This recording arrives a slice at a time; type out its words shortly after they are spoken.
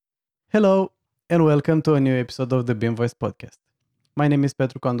Hello, and welcome to a new episode of the BIM Voice podcast. My name is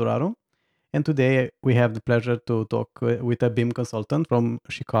Petru Conduraru, and today we have the pleasure to talk with a BIM consultant from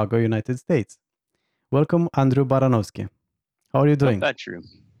Chicago, United States. Welcome, Andrew Baranovsky. How are you Oh, doing? that's true.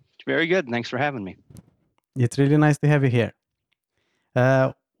 Very good. Thanks for having me. It's really nice to have you here.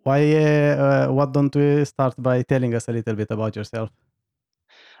 What don't we start by telling us a little bit about yourself?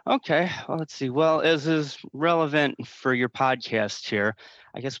 Okay, well, let's see. Well, as is relevant for your podcast here,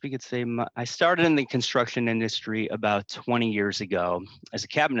 I guess we could say I started in the construction industry about 20 years ago as a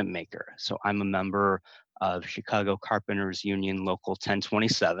cabinet maker. So I'm a member of Chicago Carpenters Union Local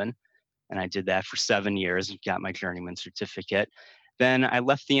 1027, and I did that for 7 years and got my journeyman certificate. Then I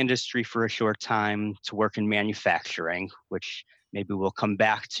left the industry for a short time to work in manufacturing, which maybe we'll come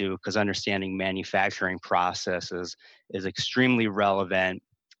back to because understanding manufacturing processes is extremely relevant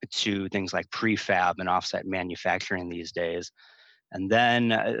to things like prefab and offset manufacturing these days. And then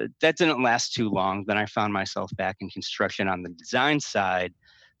that didn't last too long. Then I found myself back in construction on the design side,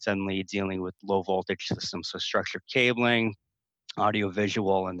 suddenly dealing with low voltage systems, so structured cabling, audio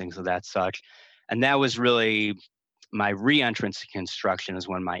visual, and things of that such. And that was really my re-entrance to construction is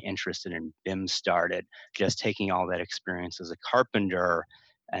when my interest in BIM started, just taking all that experience as a carpenter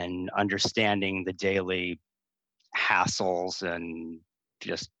and understanding the daily hassles and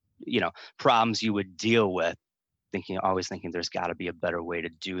just problems you would deal with, always thinking there's got to be a better way to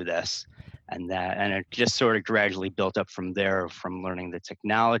do this. And it just sort of gradually built up from there, from learning the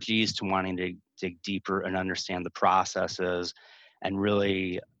technologies to wanting to dig deeper and understand the processes and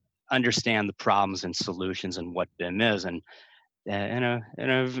really understand the problems and solutions and what BIM is. And in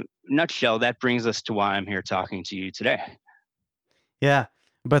a nutshell, that brings us to why I'm here talking to you today. Yeah,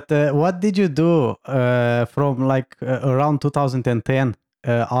 but what did you do from around 2010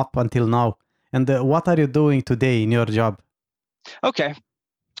 up until now? And what are you doing today in your job? Okay,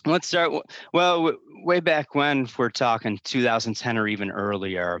 let's start. Well, way back when, if we're talking 2010 or even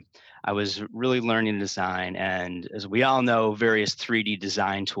earlier, I was really learning design. And as we all know, various 3D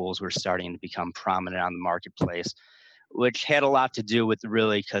design tools were starting to become prominent on the marketplace, which had a lot to do with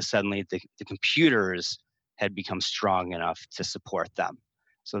really because suddenly the computers had become strong enough to support them.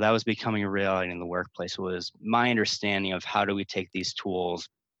 So that was becoming a reality in the workplace, was my understanding of how do we take these tools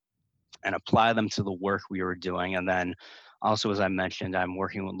and apply them to the work we were doing. And then also, as I mentioned, I'm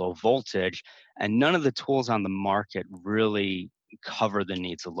working with low voltage, and none of the tools on the market really cover the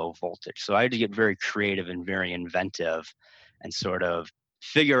needs of low voltage. So I had to get very creative and very inventive and sort of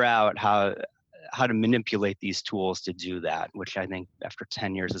figure out how to manipulate these tools to do that, which I think after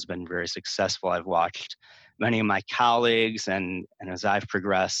 10 years has been very successful. I've watched many of my colleagues and as I've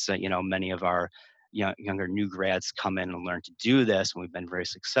progressed, many of our younger new grads come in and learn to do this, and we've been very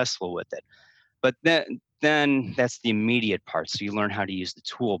successful with it. But then that's the immediate part. So you learn how to use the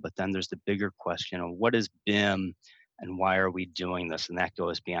tool, but then there's the bigger question of what is BIM and why are we doing this? And that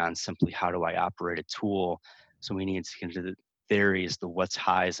goes beyond simply how do I operate a tool. So we need to get into the theories, the what's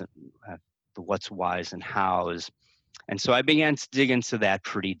highs and the what's whys and hows. And so I began to dig into that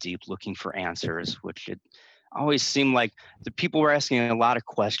pretty deep, looking for answers, which it always seemed like the people were asking a lot of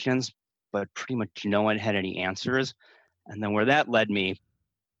questions, but pretty much no one had any answers. And then where that led me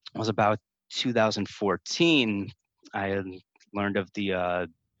was about 2014. I had learned of the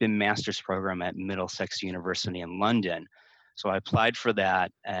BIM Master's program at Middlesex University in London. So I applied for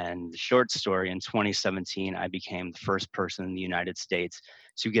that, and the short story, in 2017, I became the first person in the United States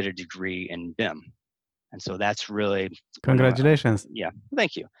to get a degree in BIM. And so that's really Congratulations. yeah,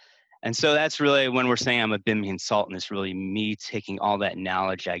 thank you. And so that's really when we're saying I'm a BIM consultant, it's really me taking all that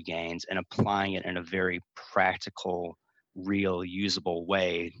knowledge I gained and applying it in a very practical, real, usable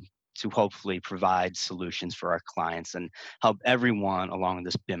way to hopefully provide solutions for our clients and help everyone along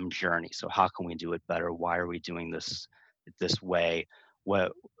this BIM journey. So how can we do it better? Why are we doing this way?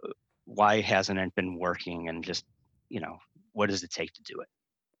 What why hasn't it been working? And just, what does it take to do it?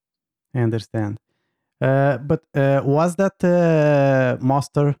 I understand. But was that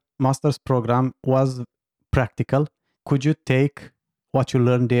master's program was practical? Could you take what you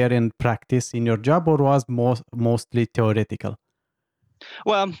learned there and practice in your job, or was mostly theoretical?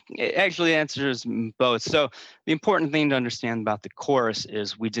 Well, it actually answers both. So the important thing to understand about the course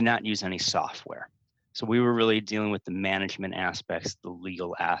is we did not use any software. So we were really dealing with the management aspects, the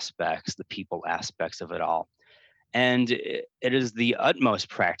legal aspects, the people aspects of it all. And it is the utmost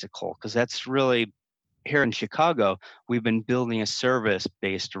practical because that's really here in Chicago, we've been building a service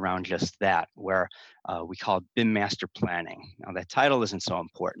based around just that, where we call it BIM Master Planning. Now, that title isn't so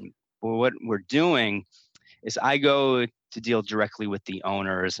important, but what we're doing is I go to deal directly with the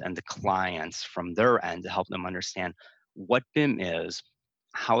owners and the clients from their end to help them understand what BIM is,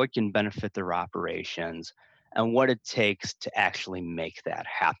 how it can benefit their operations, and what it takes to actually make that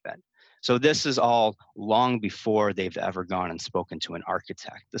happen. So this is all long before they've ever gone and spoken to an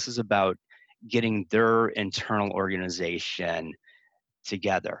architect. This is about getting their internal organization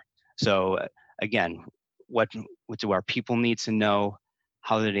together. So again, what what do our people need to know?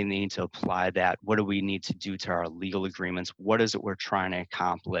 How do they need to apply that? What do we need to do to our legal agreements? What is it we're trying to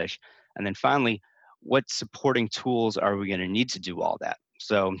accomplish? And then finally, what supporting tools are we going to need to do all that?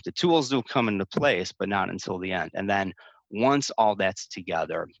 So the tools will come into place, but not until the end. And then once all that's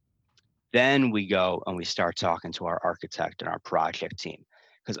together, then we go and we start talking to our architect and our project team.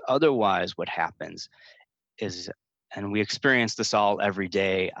 Because otherwise, what happens is, and we experience this all every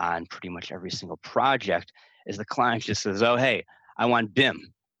day on pretty much every single project, is the client just says, "Oh, hey, I want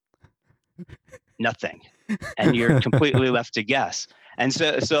BIM," nothing, and you're completely left to guess. And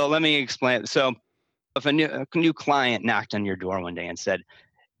so let me explain. So if a new client knocked on your door one day and said,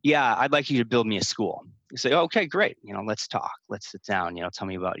 "Yeah, I'd like you to build me a school," you say, "Okay, great. Let's talk. Let's sit down. Tell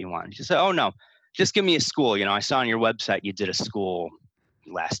me about what you want." You say, "Oh no, just give me a school. I saw on your website you did a school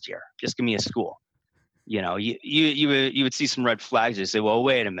last year. Just give me a school." You would see some red flags. You say, "Well,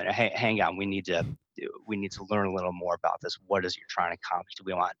 wait a minute. Hey, hang on. We need to learn a little more about this. What is it you're trying to accomplish? Do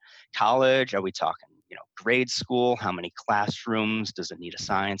we want college? Are we talking, grade school? How many classrooms? Does it need a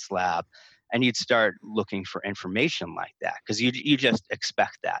science lab?" And you'd start looking for information like that because you just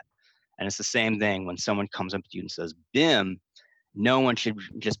expect that. And it's the same thing when someone comes up to you and says BIM. No one should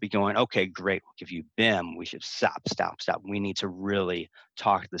just be going, "Okay, great, we'll give you BIM." We should stop, stop, stop. We need to really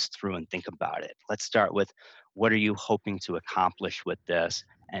talk this through and think about it. Let's start with, what are you hoping to accomplish with this?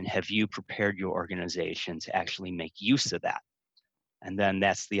 And have you prepared your organization to actually make use of that? And then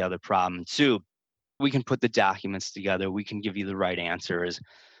that's the other problem too. We can put the documents together. We can give you the right answers.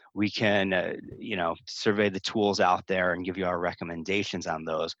 We can, survey the tools out there and give you our recommendations on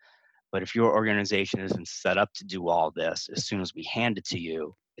those. But if your organization isn't set up to do all this, as soon as we hand it to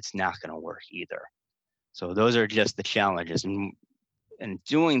you, it's not going to work either. So those are just the challenges. And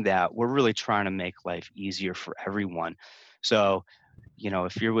doing that, we're really trying to make life easier for everyone. So,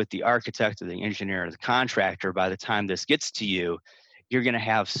 if you're with the architect or the engineer or the contractor, by the time this gets to you, you're going to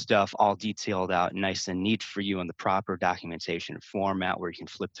have stuff all detailed out, nice and neat for you in the proper documentation format where you can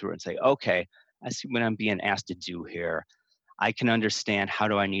flip through it and say, "Okay, I see what I'm being asked to do here. I can understand, how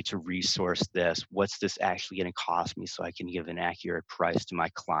do I need to resource this? What's this actually going to cost me so I can give an accurate price to my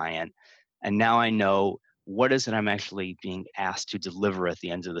client? And now I know what is it I'm actually being asked to deliver at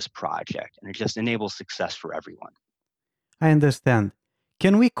the end of this project." And it just enables success for everyone. I understand.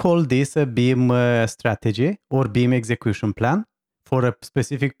 Can we call this a BIM strategy or BIM execution plan for a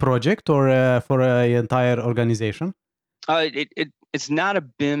specific project or for an entire organization? It's not a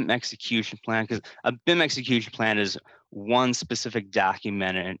BIM execution plan, because a BIM execution plan is one specific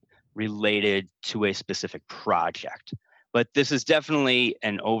document related to a specific project. But this is definitely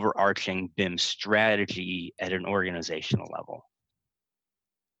an overarching BIM strategy at an organizational level.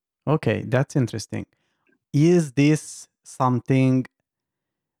 Okay, that's interesting. Is this something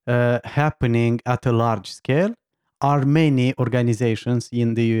happening at a large scale? Are many organizations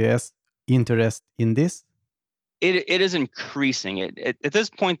in the US interested in this? It is increasing. At this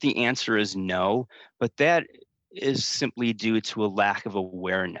point, the answer is no, but that is simply due to a lack of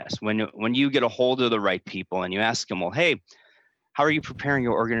awareness. When you get a hold of the right people and you ask them, "Well, hey, how are you preparing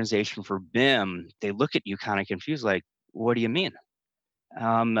your organization for BIM?" They look at you kind of confused, like, "What do you mean?" I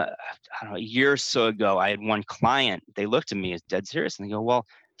don't know, a year or so ago, I had one client. They looked at me as dead serious and they go, "Well,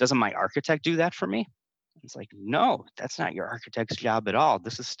 doesn't my architect do that for me?" It's like, "No, that's not your architect's job at all.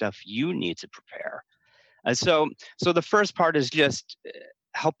 This is stuff you need to prepare." And so the first part is just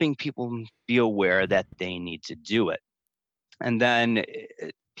helping people be aware that they need to do it. And then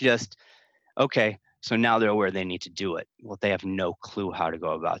just, okay, so now they're aware they need to do it. Well, they have no clue how to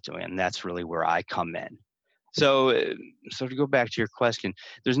go about doing it. And that's really where I come in. So to go back to your question,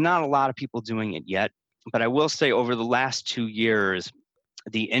 there's not a lot of people doing it yet, but I will say over the last 2 years,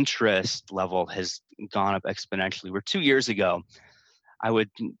 the interest level has gone up exponentially. Where 2 years ago, I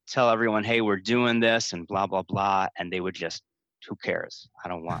would tell everyone, "Hey, we're doing this," and blah, blah, blah. And they would just, "Who cares? I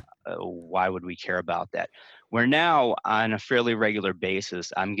don't want, why would we care about that?" Where now, on a fairly regular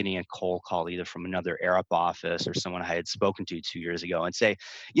basis, I'm getting a cold call either from another Arup office or someone I had spoken to 2 years ago and say,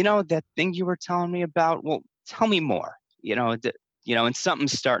 "That thing you were telling me about, well, tell me more." And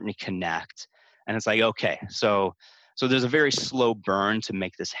something's starting to connect. And it's like, okay, so there's a very slow burn to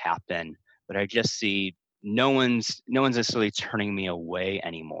make this happen. But I just see no one's necessarily turning me away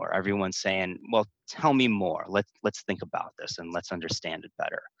anymore. Everyone's saying, "Well, tell me more. Let's think about this and let's understand it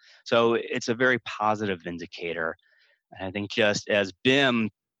better." So it's a very positive indicator. And I think just as BIM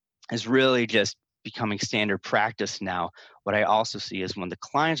is really just becoming standard practice now, what I also see is when the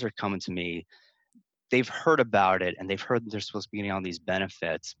clients are coming to me, they've heard about it and they've heard that they're supposed to be getting all these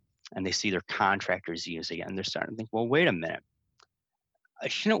benefits, and they see their contractors using it and they're starting to think, well, wait a minute,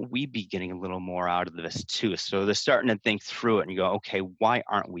 shouldn't we be getting a little more out of this too? So they're starting to think through it and you go, okay, why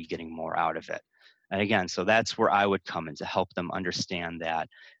aren't we getting more out of it? And again, so that's where I would come in to help them understand that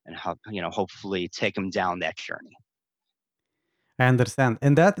and help, hopefully take them down that journey. I understand,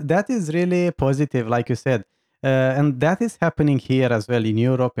 and that is really positive, like you said, and that is happening here as well in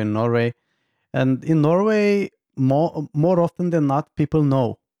Europe and Norway. And in Norway, more often than not, people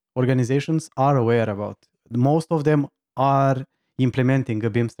know, organizations are aware about. Most of them are implementing a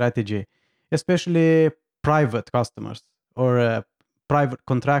BIM strategy, especially private customers or private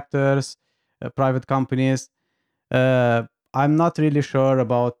contractors, private companies. Uh, I'm not really sure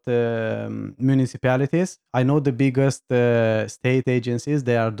about municipalities. I know the biggest state agencies,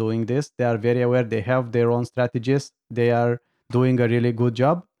 they are doing this. They are very aware. They have their own strategies. They are doing a really good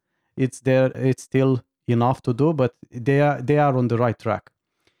job. It's there. It's still enough to do, but they are on the right track.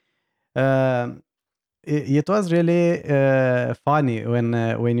 Um, it was really funny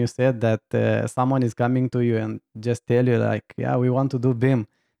when you said that someone is coming to you and just tell you like, yeah, we want to do BIM.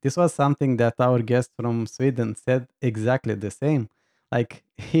 This was something that our guest from Sweden said exactly the same. Like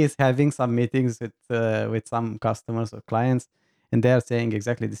he's having some meetings with some customers or clients, and they are saying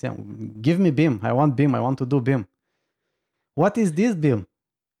exactly the same. Give me BIM. I want BIM. I want to do BIM. What is this BIM?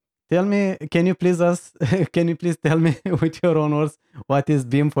 Tell me. Can you please us? Can you please tell me with your own words what is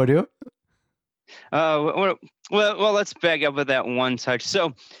BIM for you? Well, let's back up with that one touch.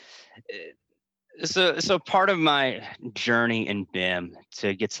 So part of my journey in BIM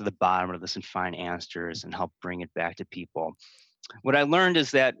to get to the bottom of this and find answers and help bring it back to people, what I learned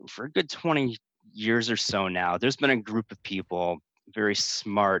is that for a good 20 years or so now, there's been a group of people, very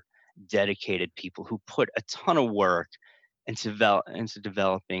smart, dedicated people who put a ton of work into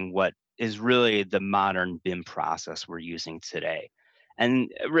developing what is really the modern BIM process we're using today.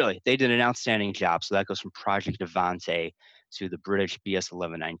 And really, they did an outstanding job. So that goes from Project Avante to the British BS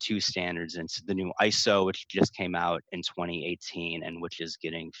 1192 standards and to the new ISO, which just came out in 2018 and which is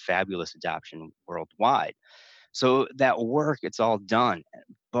getting fabulous adoption worldwide. So that work, it's all done.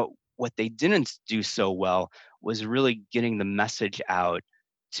 But what they didn't do so well was really getting the message out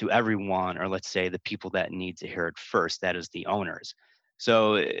to everyone, or let's say the people that need to hear it first, that is the owners.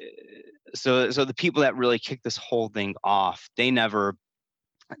 So so the people that really kicked this whole thing off, they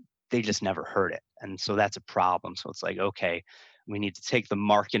just never heard it. And so that's a problem. So it's like, okay, we need to take the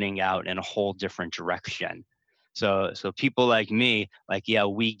marketing out in a whole different direction. So people like me, like, yeah,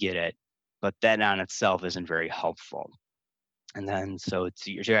 we get it, but that on itself isn't very helpful. And then so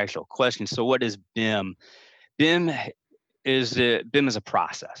to your actual question, so what is BIM? BIM BIM is a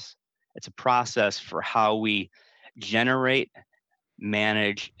process. It's a process for how we generate,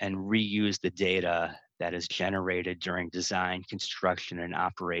 manage, and reuse the data that is generated during design, construction, and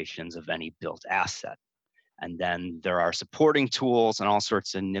operations of any built asset. And then there are supporting tools and all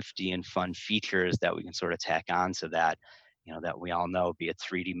sorts of nifty and fun features that we can sort of tack onto that, that we all know, be it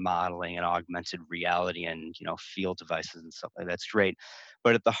 3D modeling and augmented reality and, field devices and stuff like that. That's great.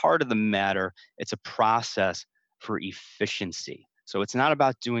 But at the heart of the matter, it's a process for efficiency. So it's not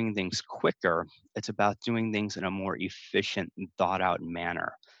about doing things quicker, it's about doing things in a more efficient and thought out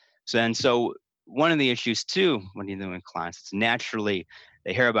manner. So one of the issues too, when you're doing clients, it's naturally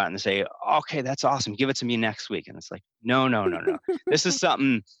they hear about it and they say, okay, that's awesome. Give it to me next week. And it's like, no, no, no, no. This is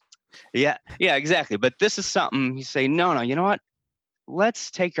something. Yeah, exactly. But this is something you say, no, no, you know what? Let's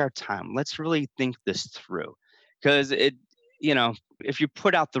take our time. Let's really think this through. Because if you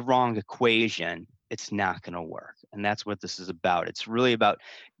put out the wrong equation, it's not going to work. And that's what this is about. It's really about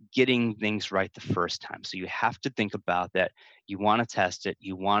getting things right the first time. So you have to think about that. You want to test it,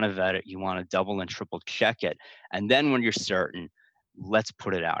 you want to vet it, you want to double and triple check it. And then when you're certain, let's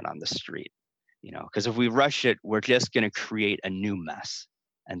put it out on the street. Because if we rush it, we're just going to create a new mess.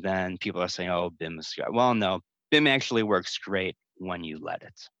 And then people are saying, oh, BIM is great. Well, no, BIM actually works great when you let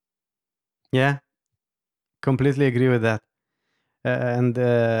it. Yeah, completely agree with that. And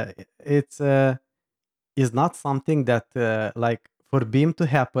it's is not something that like for BIM to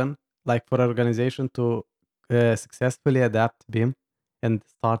happen, like for organization to successfully adapt BIM and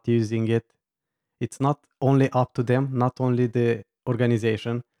start using it. It's not only up to them, not only the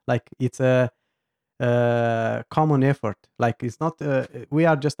organization. Like it's a common effort. Like it's not. We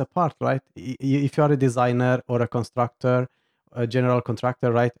are just a part, right? If you are a designer or a constructor, a general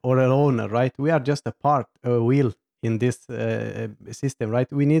contractor, right, or an owner, right? We are just a part, a wheel in this system,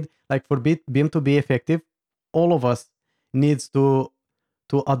 right? We need like for BIM to be effective, all of us. needs to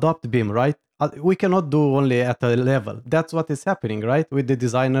adopt BIM, right? We cannot do only at a level. That's what is happening, right? With the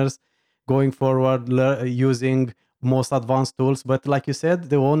designers going forward, using most advanced tools. But like you said,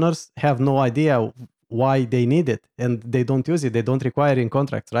 the owners have no idea why they need it, and they don't use it. They don't require in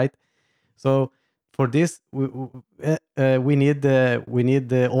contracts, right? So for this, we need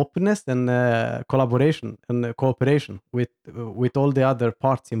the openness and collaboration and cooperation with all the other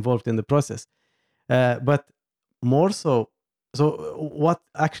parts involved in the process. But more so, what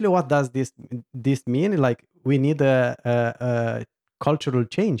does this mean? Like we need a cultural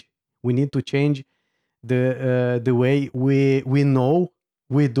change. We need to change the way we know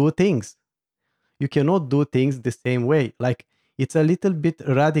we do things. You cannot do things the same way. Like it's a little bit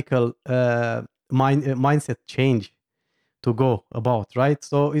radical mindset change to go about, right?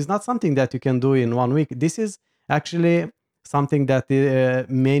 So it's not something that you can do in 1 week. This is actually something that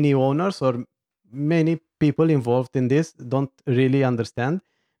many owners or many people involved in this don't really understand,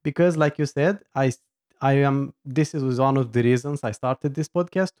 because like you said, I am this is one of the reasons I started this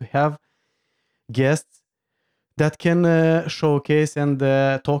podcast, to have guests that can showcase and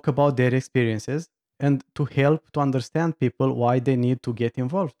talk about their experiences, and to help to understand people why they need to get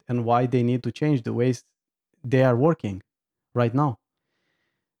involved and why they need to change the ways they are working right now.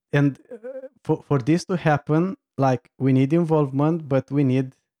 And for this to happen, like we need involvement, but we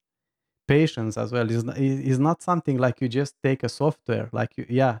need patience as well. It's not something like you just take a software like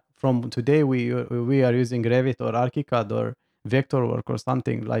from today we are using Revit or ArchiCAD or Vectorwork or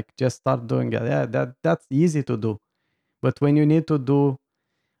something, like just start doing it. Yeah, that's easy to do. But when you need to do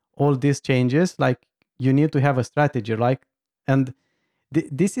all these changes, like you need to have a strategy, like, and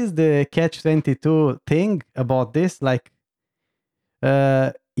this is the catch 22 thing about this. Like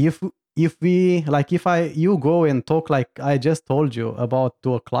if we like if I you go and talk like I just told you about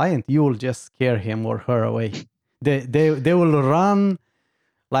to a client, you will just scare him or her away. They will run,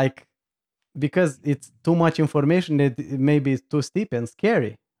 like, because it's too much information, that maybe it's too steep and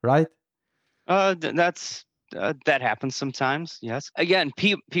scary, right? That's that happens sometimes. Yes. Again,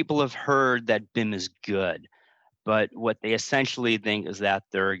 people have heard that BIM is good, but what they essentially think is that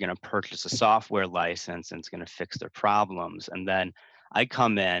they're going to purchase a software license and it's going to fix their problems. And then I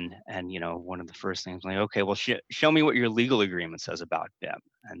come in and, one of the first things, like, okay, well, show me what your legal agreement says about BIM.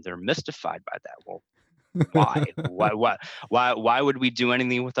 And they're mystified by that. Well, why? Why would we do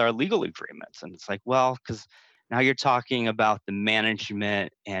anything with our legal agreements? And it's like, well, because now you're talking about the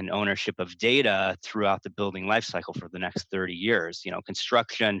management and ownership of data throughout the building lifecycle for the next 30 years.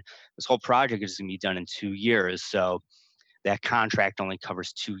 Construction, this whole project is going to be done in 2 years. So that contract only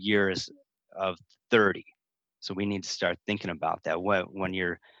covers 2 years of 30. So we need to start thinking about that. When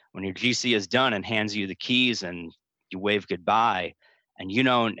your GC is done and hands you the keys and you wave goodbye, and you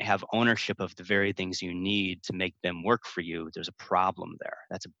don't have ownership of the very things you need to make them work for you, there's a problem there.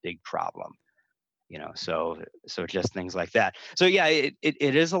 That's a big problem. So just things like that. So yeah, it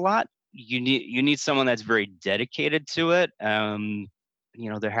is a lot. You need someone that's very dedicated to it.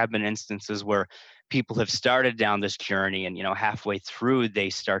 There have been instances where people have started down this journey, and halfway through they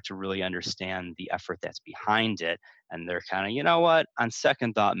start to really understand the effort that's behind it, and they're kind of, what, on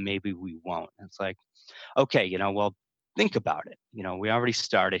second thought, maybe we won't. And it's like, okay, well, think about it. We already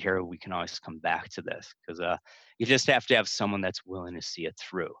started here. We can always come back to this, because you just have to have someone that's willing to see it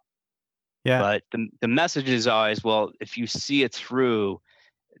through. Yeah. But the message is always, well, if you see it through,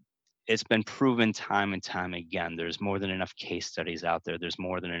 it's been proven time and time again. There's more than enough case studies out there. There's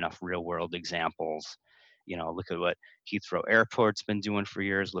more than enough real world examples. Look at what Heathrow Airport's been doing for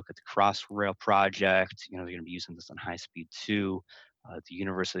years. Look at the Crossrail project. They're going to be using this on High Speed 2, the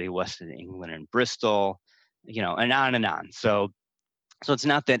University of Western England in Bristol, and on and on. So it's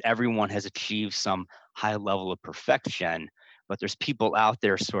not that everyone has achieved some high level of perfection, but there's people out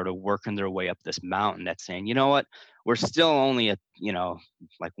there sort of working their way up this mountain that's saying, you know what, we're still only at,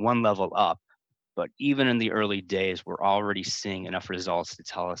 like one level up, but even in the early days, we're already seeing enough results to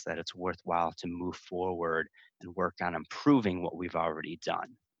tell us that it's worthwhile to move forward and work on improving what we've already done.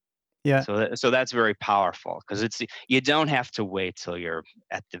 Yeah. So that's very powerful, because you don't have to wait till you're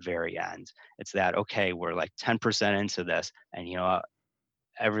at the very end. It's that, okay, we're like 10% into this, and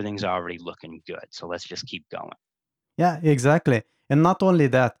everything's already looking good. So let's just keep going. Yeah, exactly. And not only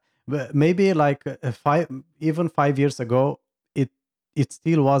that, but maybe like even 5 years ago, it it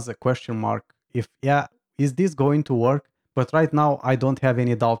still was a question mark. If is this going to work? But right now, I don't have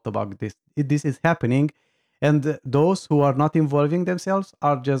any doubt about this. This is happening, and those who are not involving themselves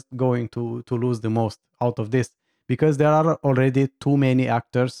are just going to lose the most out of this, because there are already too many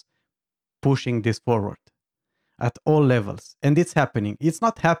actors pushing this forward at all levels, and it's happening. It's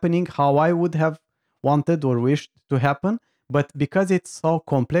not happening how I would have wanted or wished to happen, but because it's so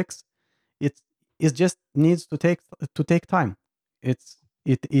complex, it it just needs to take time. It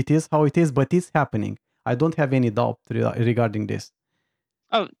is how it is, but it's happening. I don't have any doubt regarding this.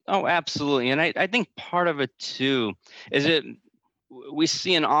 Oh, absolutely. And I think part of it too is we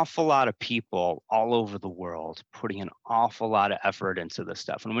see an awful lot of people all over the world putting an awful lot of effort into this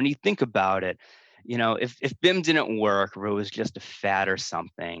stuff. And when you think about it, if BIM didn't work or it was just a fad or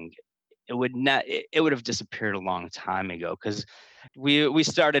something, it would have disappeared a long time ago because we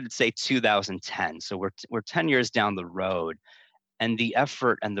started at say 2010. So we're 10 years down the road, and the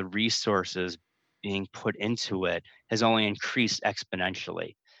effort and the resources being put into it has only increased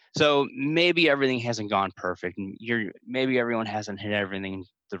exponentially. So maybe everything hasn't gone perfect, and maybe everyone hasn't hit everything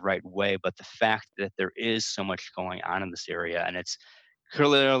the right way, but the fact that there is so much going on in this area and it's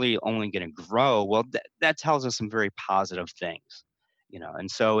clearly only going to grow, well, that tells us some very positive things. And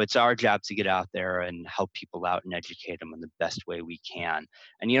so it's our job to get out there and help people out and educate them in the best way we can.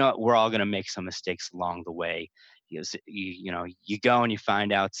 And we're all going to make some mistakes along the way. You go and you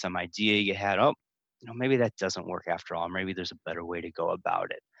find out some idea you had. Oh, maybe that doesn't work after all. Maybe there's a better way to go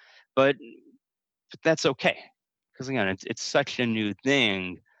about it. But that's okay, because again, it's such a new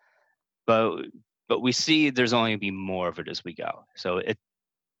thing. But we see there's only gonna be more of it as we go. So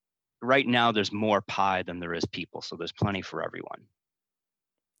right now there's more pie than there is people. So there's plenty for everyone.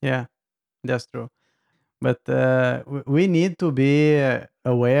 Yeah, that's true. But we need to be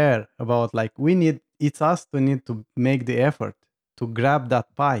aware about, like, it's us to need to make the effort to grab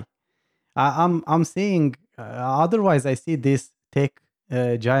that pie. I'm seeing, otherwise I see these tech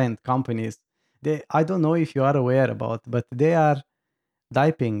giant companies. I don't know if you are aware about, but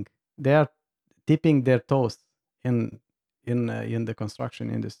dipping, they are tipping their toes in in the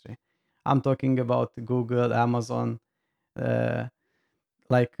construction industry. I'm talking about Google, Amazon. Uh,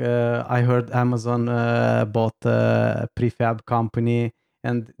 I heard Amazon bought a prefab company,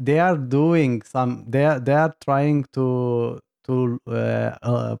 and they are doing some. They are trying to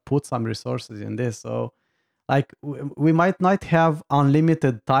put some resources in this. So, like, we might not have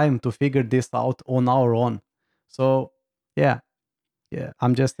unlimited time to figure this out on our own. So yeah, yeah,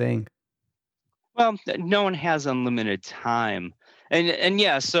 I'm just saying. Well, no one has unlimited time, and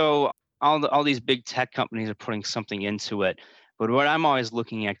yeah, so all these big tech companies are putting something into it. But what I'm always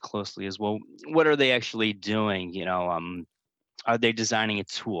looking at closely is, well, what are they actually doing? Are they designing a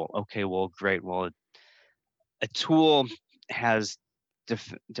tool? Okay, well, great. Well, a tool has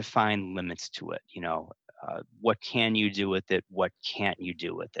defined limits to it. What can you do with it? What can't you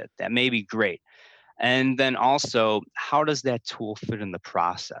do with it? That may be great. And then also, how does that tool fit in the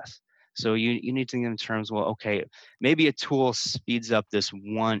process? So you need to think in terms, well, okay, maybe a tool speeds up this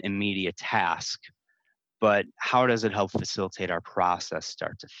one immediate task, but how does it help facilitate our process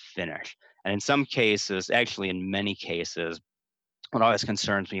start to finish? And in some cases, actually in many cases, what always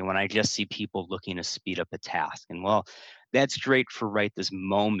concerns me when I just see people looking to speed up a task. And well, that's great for right this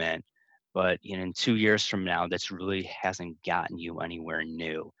moment, but in 2 years from now, that's really hasn't gotten you anywhere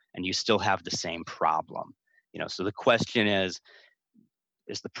new, and you still have the same problem. So the question is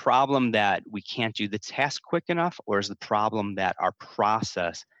the problem that we can't do the task quick enough, or is the problem that our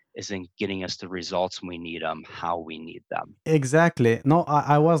process isn't getting us the results we need them, how we need them? Exactly. No,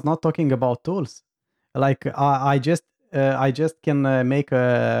 I was not talking about tools. Like, I just can make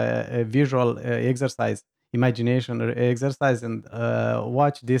a visual exercise, imagination exercise, and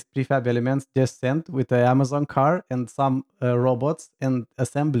watch these prefab elements just sent with the Amazon car and some robots and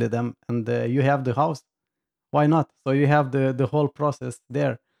assemble them, and you have the house. Why not? So you have the whole process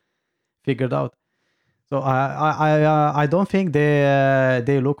there figured out. So I don't think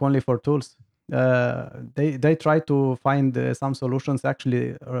they look only for tools. They try to find some solutions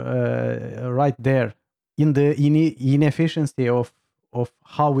actually right there in the inefficiency of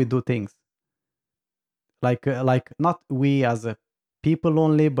how we do things. Like not we as a people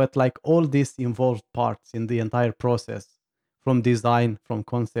only, but like all these involved parts in the entire process, from design, from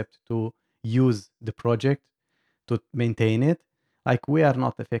concept to use the project to maintain it. Like, we are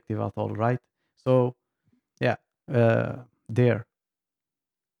not effective at all, right? So yeah, there.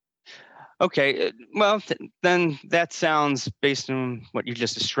 Okay, well, then that sounds, based on what you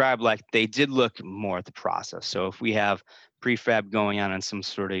just described, like they did look more at the process. So if we have prefab going on and some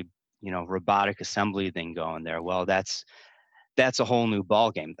sort of, robotic assembly thing going there, well, that's a whole new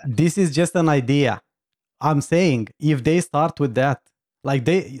ball game then. This is just an idea. I'm saying if they start with that, like,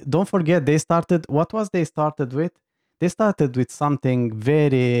 they don't forget, they started. What was they started with? They started with something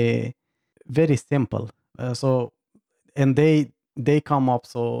very, very simple. So, and they come up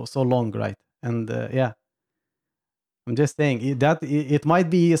so long, right? And yeah, I'm just saying it might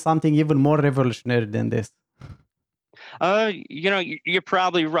be something even more revolutionary than this. You're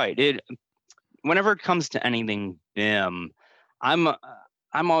probably right. Whenever it comes to anything BIM, I'm uh,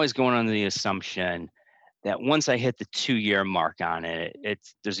 I'm always going under the assumption that once I hit the 2-year mark on it,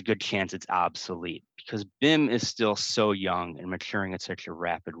 there's a good chance it's obsolete because BIM is still so young and maturing at such a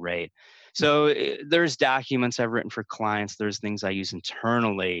rapid rate. So there's documents I've written for clients, there's things I use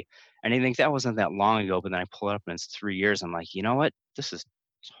internally, and I think that wasn't that long ago. But then I pull it up and it's 3 years. I'm like, you know what? This is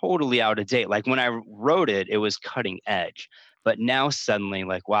totally out of date. Like when I wrote it, it was cutting edge, but now suddenly,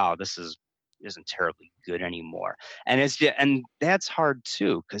 like, wow, this isn't terribly good anymore. And that's hard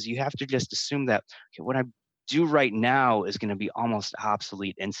too because you have to just assume that okay, what I do right now is going to be almost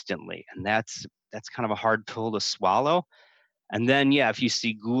obsolete instantly, and that's kind of a hard pill to swallow. And then yeah, if you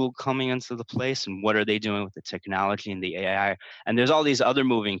see Google coming into the place and what are they doing with the technology and the AI, and there's all these other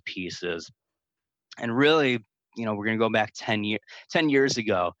moving pieces, and really, we're going to go back 10 years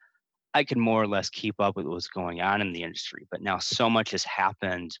ago. I could more or less keep up with what's going on in the industry, but now so much has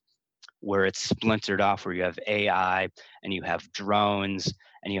happened where it's splintered off, where you have AI and you have drones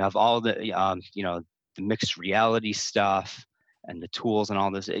and you have all the mixed reality stuff and the tools and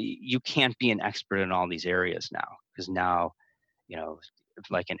all this. You can't be an expert in all these areas now because now, you know,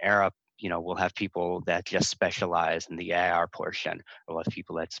 like in Arup, we'll have people that just specialize in the AR portion, or we'll have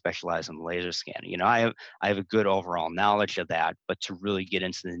people that specialize in laser scanning. I have a good overall knowledge of that, but to really get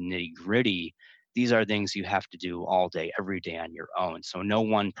into the nitty gritty, these are things you have to do all day, every day on your own. So no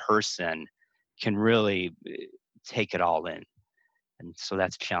one person can really take it all in. And so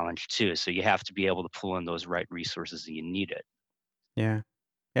that's a challenge too. So you have to be able to pull in those right resources that you need it. Yeah.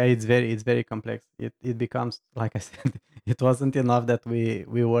 Yeah, it's very complex. It becomes, like I said, it wasn't enough that we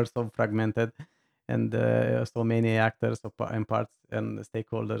were so fragmented and so many actors and parts and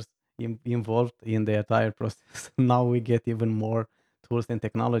stakeholders involved in the entire process. Now we get even more tools and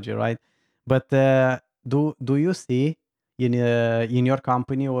technology, right? But do you see in your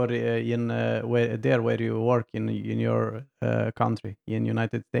company or in where you work in your country in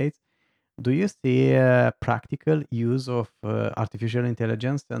United States? Do you see practical use of artificial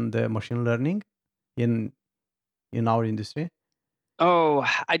intelligence and machine learning in our industry? Oh,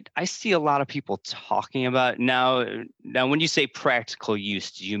 I see a lot of people talking about it now. Now, when you say practical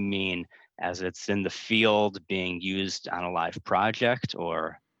use, do you mean as it's in the field being used on a live project,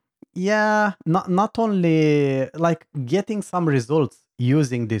 or? Yeah, not only like getting some results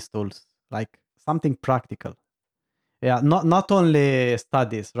using these tools, like something practical. Yeah, not only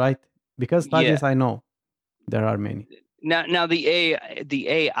studies, right? Because Yeah. studies, I know there are many. Now the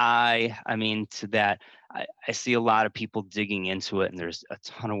AI, I mean, to that, I see a lot of people digging into it, and there's a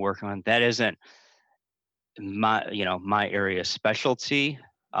ton of work on it. That isn't my area of specialty.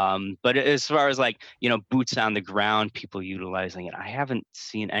 But as far as like, boots on the ground, people utilizing it, I haven't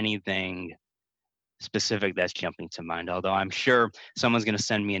seen anything specific that's jumping to mind. Although I'm sure someone's going to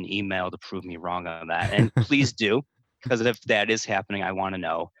send me an email to prove me wrong on that, and please do, because if that is happening, I want to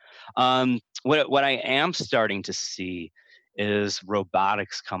know. What I am starting to see is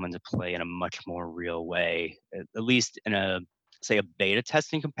robotics come into play in a much more real way, at least in a say a beta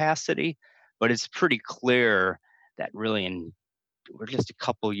testing capacity. But it's pretty clear that really we're just a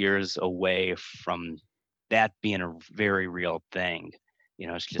couple years away from that being a very real thing.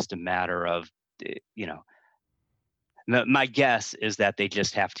 It's just a matter of you know my guess is that they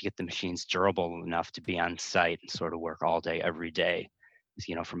just have to get the machines durable enough to be on site and sort of work all day, every day,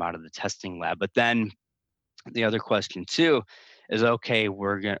 from out of the testing lab. But then the other question too is, okay,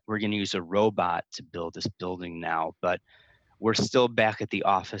 we're gonna use a robot to build this building now, but we're still back at the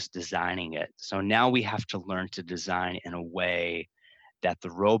office designing it. So now we have to learn to design in a way that the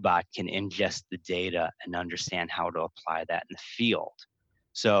robot can ingest the data and understand how to apply that in the field.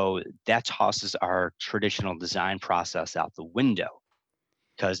 So that tosses our traditional design process out the window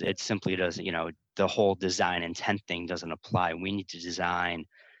because it simply doesn't, the whole design intent thing doesn't apply. We need to design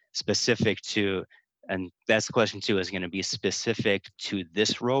specific to, and that's the question too, is going to be specific to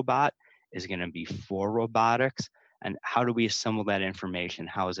this robot, is going to be for robotics, and how do we assemble that information?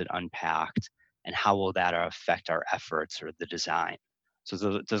 How is it unpacked? And how will that affect our efforts or the design?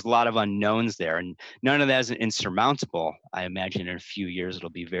 So there's a lot of unknowns there, and none of that is insurmountable. I imagine in a few years it'll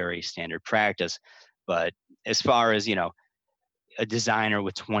be very standard practice. But as far as a designer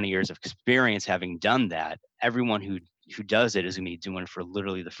with 20 years of experience having done that, everyone who does it is going to be doing it for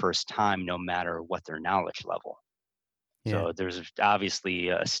literally the first time, no matter what their knowledge level. Yeah. So there's obviously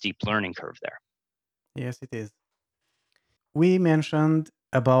a steep learning curve there. Yes, it is. We mentioned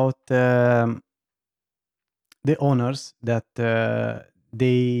about the owners that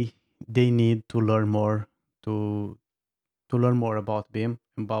they need to learn more to to learn more about BIM,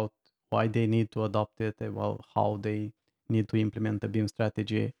 about why they need to adopt it, about how they need to implement the BIM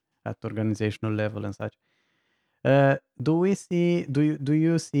strategy at organizational level and such. Do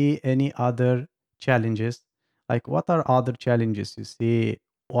you see any other challenges? Like, what are other challenges you see?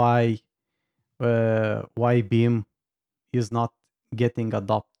 Why BIM is not getting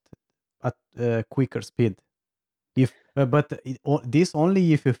adopted at quicker speed? If but this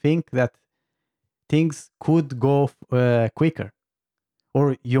only if you think that things could go quicker,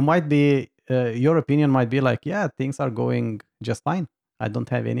 or you might be your opinion might be like, yeah, things are going just fine. I don't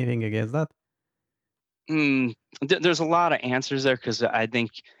have anything against that. Mm, there's a lot of answers there because I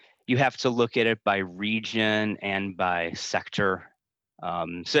think you have to look at it by region and by sector.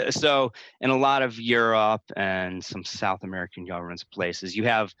 So in a lot of Europe and some South American governments places, you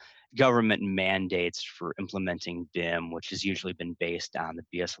have government mandates for implementing BIM, which has usually been based on the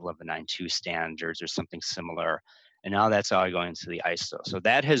BS 1192 standards or something similar. And now that's all going to the ISO. So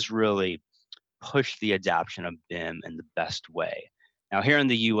that has really push the adoption of BIM in the best way. Now, here in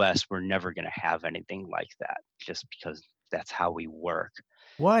the US, we're never going to have anything like that just because that's how we work.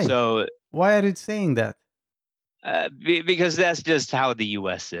 Why? So, Why are you saying that? because that's just how the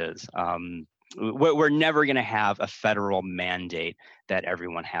US is. We're never going to have a federal mandate that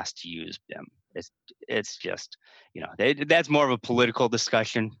everyone has to use BIM. It's just, that's more of a political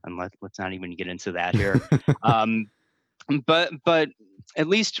discussion, and let's not even get into that here. Um, but at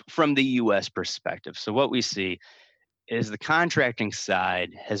least from the US perspective, so what we see is the contracting side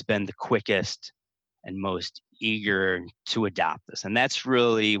has been the quickest and most eager to adopt this. And that's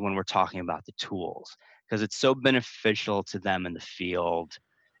really when we're talking about the tools, because it's so beneficial to them in the field.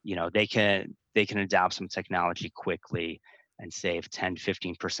 They can adopt some technology quickly and save 10,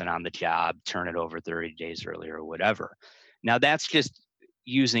 15% on the job, turn it over 30 days earlier or whatever. Now that's just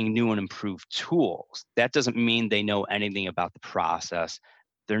using new and improved tools. That doesn't mean they know anything about the process.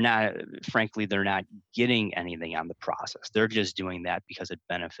 They're not getting anything on the process. They're just doing that because it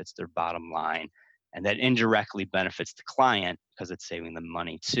benefits their bottom line, and that indirectly benefits the client because it's saving them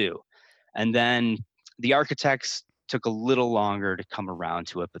money too. And then the architects took a little longer to come around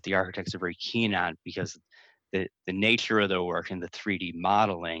to it, but the architects are very keen on it because the nature of their work and the 3D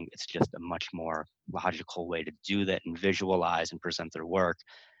modeling, it's just a much more logical way to do that and visualize and present their work.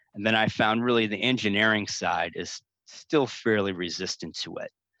 And then I found really the engineering side is still fairly resistant to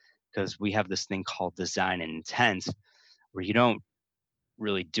it because we have this thing called design and intent where you don't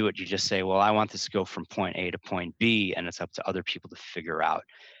really do it. You just say, well, I want this to go from point A to point B, and it's up to other people to figure out.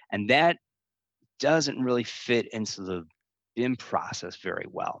 And that doesn't really fit into the BIM process very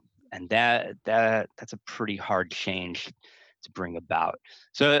well. And that's a pretty hard change to bring about.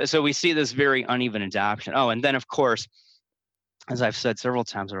 So we see this very uneven adoption. Oh, and then of course, as I've said several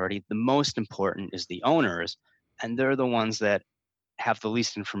times already, the most important is the owners, and they're the ones that have the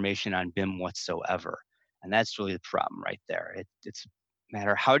least information on BIM whatsoever. And that's really the problem right there. It's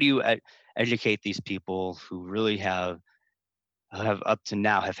matter how do you educate these people who really have up to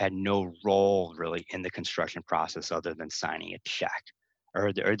now have had no role really in the construction process other than signing a check,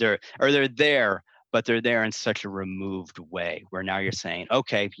 or they're there, but they're there in such a removed way where now you're saying,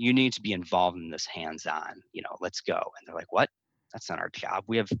 okay, you need to be involved in this hands-on, let's go. And they're like, what? That's not our job.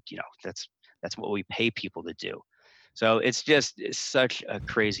 We have, that's what we pay people to do. So it's such a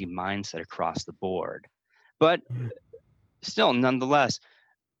crazy mindset across the board. But Yeah. still, nonetheless,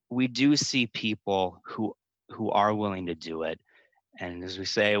 we do see people who are willing to do it. And as we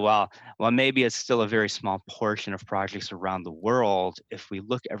say, well, maybe it's still a very small portion of projects around the world. If we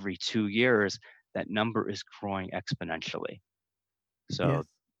look every 2 years, that number is growing exponentially. So Yes.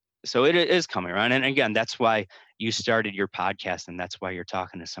 so it is coming around. And again, that's why you started your podcast, and that's why you're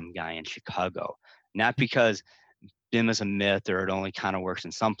talking to some guy in Chicago. Not because BIM is a myth or it only kind of works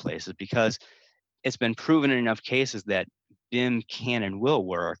in some places, because it's been proven in enough cases that BIM can and will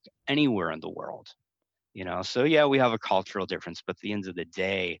work anywhere in the world. So yeah, we have a cultural difference, but at the end of the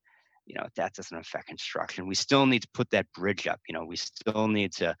day, that doesn't affect construction. We still need to put that bridge up. We still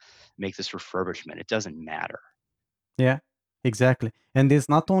need to make this refurbishment. It doesn't matter. Yeah, exactly. And it's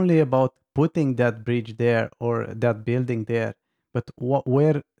not only about putting that bridge there or that building there, but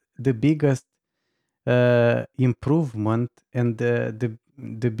where the biggest improvement and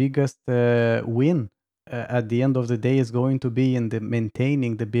the biggest win at the end of the day is going to be in the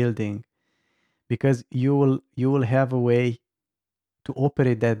maintaining the building, because you will have a way to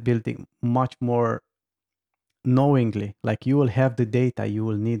operate that building much more knowingly. Like, you will have the data you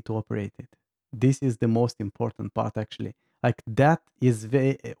will need to operate it. This is the most important part, actually. Like, that is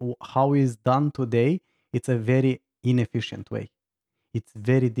very how is done today. It's a very inefficient way. It's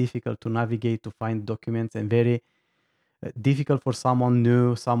very difficult to navigate, to find documents, and very difficult for someone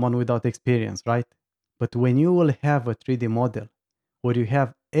new, someone without experience, right? But when you will have a 3D model where you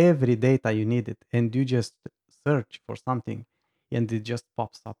have every data you needed and you just search for something and it just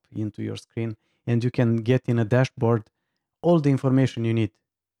pops up into your screen and you can get in a dashboard all the information you need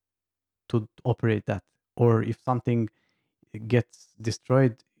to operate that. Or if something gets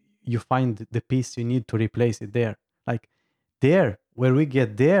destroyed, you find the piece you need to replace it there. Like there, where we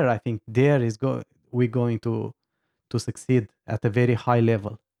get there, I think there is we're going to succeed at a very high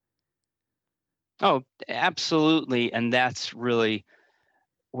level. Oh, absolutely. And that's really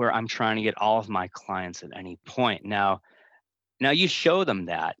where I'm trying to get all of my clients at any point. Now you show them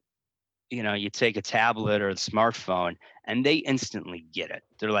that, you take a tablet or a smartphone and they instantly get it.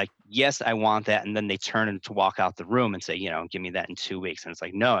 They're like, yes, I want that. And then they turn and to walk out the room and say, give me that in 2 weeks. And it's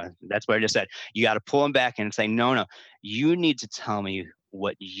like, no, that's what I just said. You got to pull them back and say, no, you need to tell me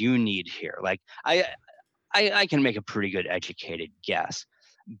what you need here. Like I can make a pretty good educated guess,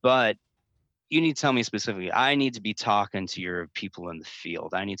 but you need to tell me specifically. I need to be talking to your people in the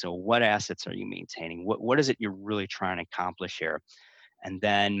field. I need to know, what assets are you maintaining? What is it you're really trying to accomplish here? And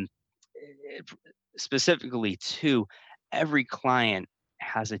then eh, specifically too, every client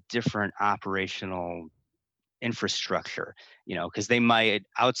has a different operational infrastructure, because they might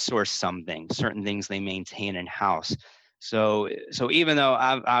outsource some things, certain things they maintain in house. So even though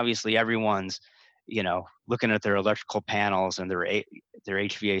obviously everyone's, looking at their electrical panels and their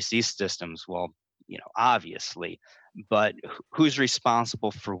HVAC systems, well, obviously, but who's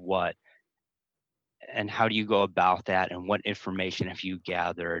responsible for what, and how do you go about that, and what information have you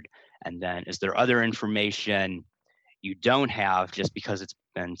gathered, and then is there other information you don't have just because it's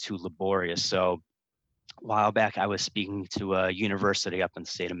been too laborious? So a while back, I was speaking to a university up in the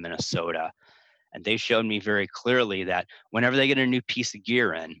state of Minnesota, and they showed me very clearly that whenever they get a new piece of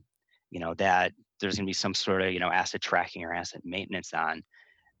gear in, that there's going to be some sort of, asset tracking or asset maintenance on.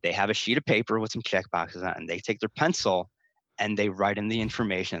 They have a sheet of paper with some check boxes on it, and they take their pencil and they write in the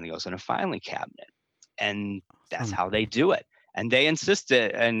information, and it goes in a filing cabinet. And that's Awesome. how they do it. And they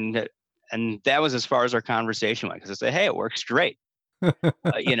insisted, and that was as far as our conversation went, because I said, hey, it works great.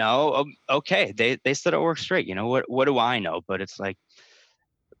 Okay, they said it works straight. What do I know? But it's like,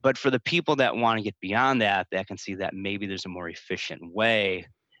 but for the people that want to get beyond that can see that maybe there's a more efficient way,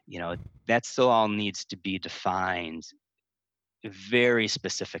 you know, that still all needs to be defined very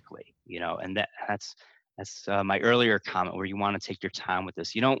specifically, and that's my earlier comment, where you want to take your time with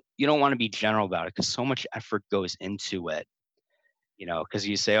this. You don't want to be general about it, because so much effort goes into it, because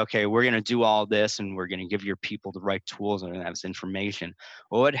you say, okay, we're going to do all this and we're going to give your people the right tools and that's information.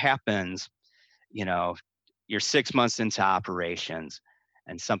 Well, what happens, you know, you're 6 months into operations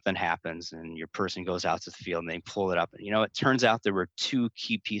and something happens and your person goes out to the field and they pull it up. And, it turns out there were two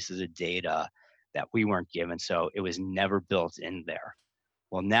key pieces of data that we weren't given. So it was never built in there.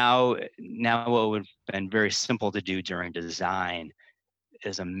 Well, now what would have been very simple to do during design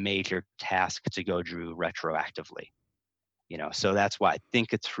is a major task to go through retroactively. So that's why,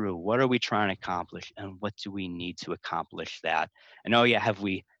 think it through. What are we trying to accomplish and what do we need to accomplish that? And oh yeah, have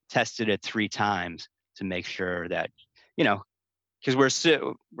we tested it 3 times to make sure that, you know because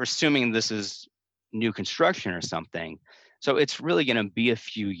we're assuming this is new construction or something, so it's really going to be a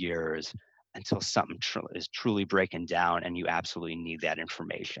few years until something is truly breaking down and you absolutely need that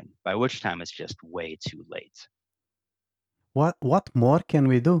information, by which time it's just way too late. What more can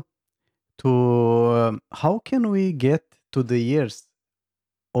we do to how can we get to the ears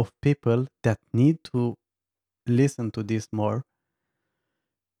of people that need to listen to this more?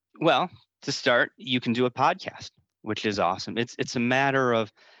 Well, to start, you can do a podcast, which is awesome. It's a matter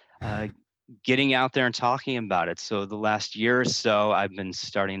of uh, getting out there and talking about it. So the last year or so, I've been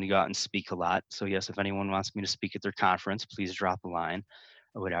starting to go out and speak a lot. So yes, if anyone wants me to speak at their conference, please drop a line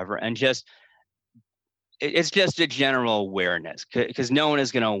or whatever. And just it's just a general awareness, because no one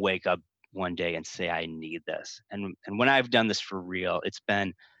is going to wake up one day and say I need this. And when I've done this for real, it's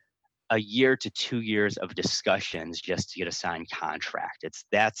been a year to 2 years of discussions just to get a signed contract.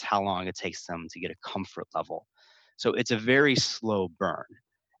 That's how long it takes them to get a comfort level. So it's a very slow burn,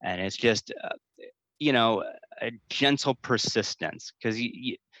 and it's just you know a gentle persistence, because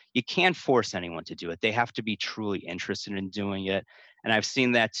you can't force anyone to do it. They have to be truly interested in doing it. And I've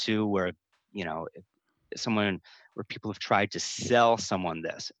seen that too, where if someone where people have tried to sell someone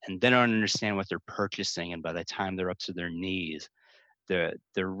this and they don't understand what they're purchasing, and by the time they're up to their knees, they're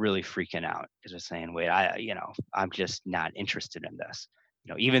really freaking out, because they're saying, wait, I'm just not interested in this.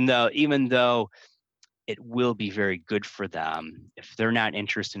 Even though it will be very good for them, if they're not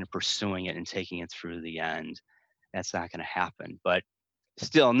interested in pursuing it and taking it through the end, that's not going to happen. But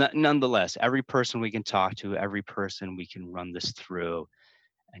still, nonetheless, every person we can talk to, every person we can run this through,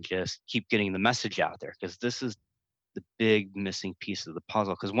 and just keep getting the message out there, because this is the big missing piece of the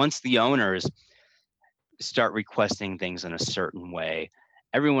puzzle. Because once the owners start requesting things in a certain way,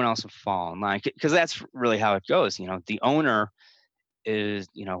 everyone else will fall in line. Because that's really how it goes. The owner is,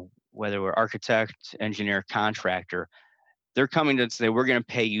 whether we're architect, engineer, contractor, they're coming to say, we're going to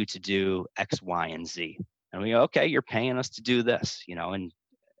pay you to do X, Y, and Z. And we go, okay, you're paying us to do this, and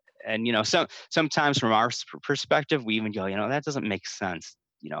sometimes from our perspective, we even go, that doesn't make sense.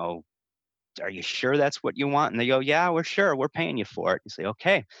 Are you sure that's what you want? And they go, yeah, we're sure. We're paying you for it. You say,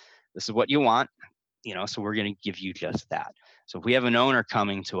 okay, this is what you want. So we're going to give you just that. So if we have an owner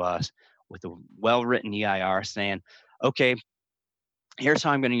coming to us with a well-written EIR saying, okay, here's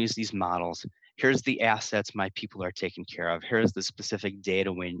how I'm going to use these models. Here's the assets my people are taking care of. Here's the specific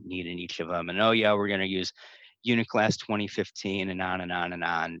data we need in each of them. And oh yeah, we're going to use Uniclass 2015 and on and on and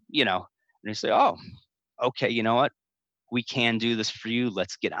on, and they say, oh, okay, you know what? We can do this for you.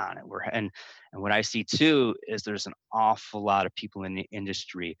 Let's get on it. And what I see too is there's an awful lot of people in the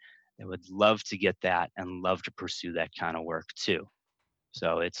industry that would love to get that and love to pursue that kind of work too.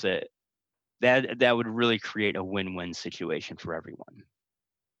 So it's a that would really create a win-win situation for everyone.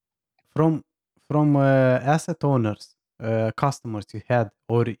 From asset owners, customers you had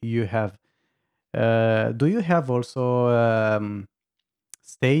or you have, do you have also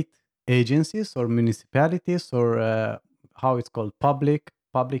state agencies or municipalities or how it's called, public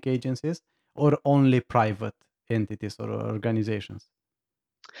agencies, or only private entities or organizations?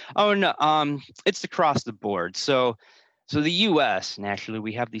 Oh no, it's across the board. So the U.S. naturally,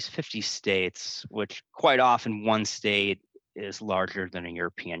 we have these 50 states, which quite often one state is larger than a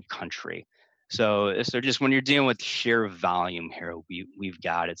European country. So just when you're dealing with sheer volume here, we've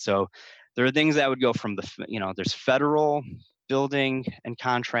got it. So there are things that would go from there's federal building and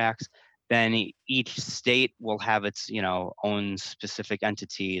contracts. Then each state will have its own specific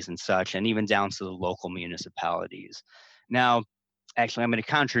entities and such, and even down to the local municipalities. Now, actually, I'm going to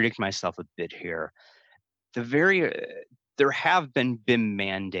contradict myself a bit here. The very There have been BIM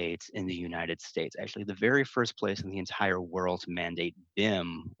mandates in the United States. Actually, the very first place in the entire world to mandate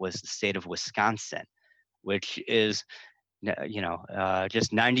BIM was the state of Wisconsin, which is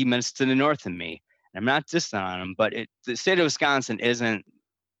just 90 minutes to the north of me. And I'm not dissing on them, but the state of Wisconsin isn't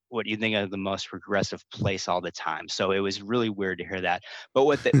what you think of the most progressive place all the time. So it was really weird to hear that. But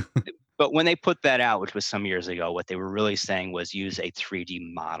but when they put that out, which was some years ago, what they were really saying was use a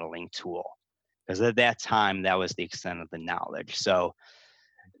 3D modeling tool, because at that time that was the extent of the knowledge. So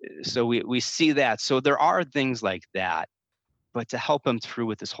we see that. So there are things like that, but to help them through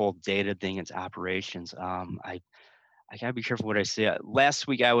with this whole data thing, its operations, I gotta be careful what I say. Last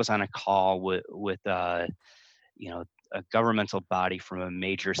week I was on a call with you know a governmental body from a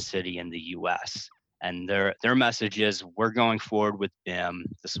major city in the U.S. And their message is, we're going forward with BIM.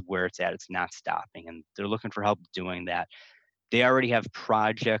 This is where it's at. It's not stopping, and they're looking for help doing that. They already have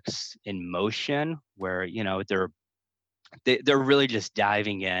projects in motion where they're really just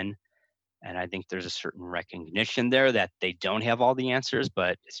diving in, and I think there's a certain recognition there that they don't have all the answers,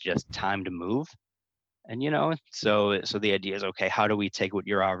 but it's just time to move. And so the idea is, okay, how do we take what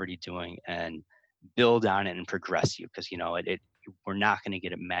you're already doing and build on it and progress you? Because we're not going to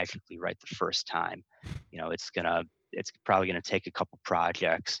get it magically right the first time. It's probably going to take a couple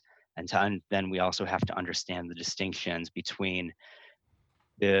projects, and then we also have to understand the distinctions between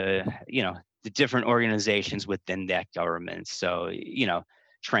the different organizations within that government. So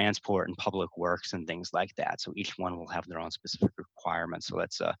transport and public works and things like that. So each one will have their own specific requirements. So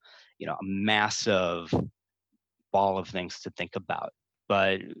that's a massive ball of things to think about.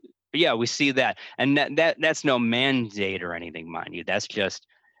 But yeah, we see that, and that's no mandate or anything, mind you. That's just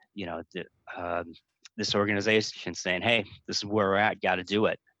the, this organization saying, "Hey, this is where we're at. Got to do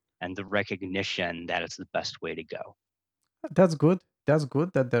it," and the recognition that it's the best way to go. That's good. That's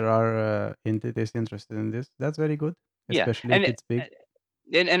good that there are entities interested in this. That's very good, Yeah, especially if and it's big.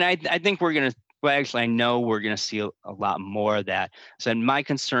 I think we're gonna. Well, actually, I know we're gonna see a lot more of that. So my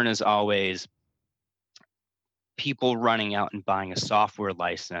concern is always people running out and buying a software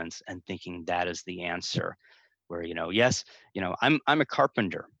license and thinking that is the answer. Where yes, I'm a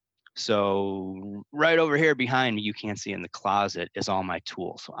carpenter, so right over here behind me, you can't see in the closet, is all my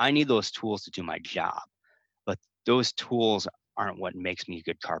tools. So I need those tools to do my job, but those tools aren't what makes me a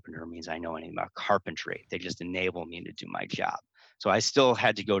good carpenter. It means I know anything about carpentry. They just enable me to do my job. So I still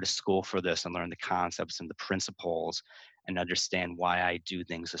had to go to school for this and learn the concepts and the principles and understand why I do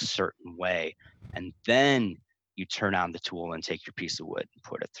things a certain way. And then you turn on the tool and take your piece of wood and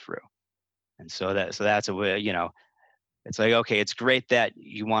put it through. And so that's a way, It's like, okay, it's great that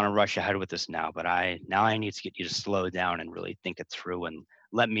you want to rush ahead with this now, but I need to get you to slow down and really think it through and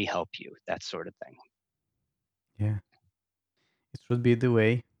let me help you, that sort of thing. Yeah, it should be the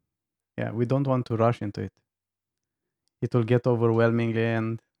way. Yeah, we don't want to rush into it. It will get overwhelming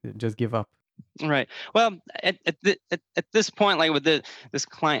and just give up. Right. Well, at this point, like with this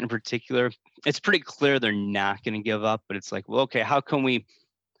client in particular, it's pretty clear they're not going to give up. But it's like, well, okay, how can we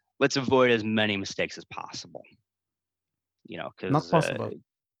let's avoid as many mistakes as possible? You know, Not because possible.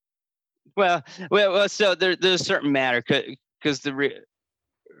 so there's a certain matter because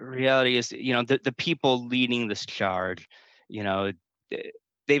reality is, the people leading this charge, you know, th-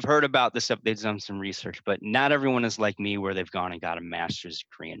 they've heard about this stuff, they've done some research, but not everyone is like me where they've gone and got a master's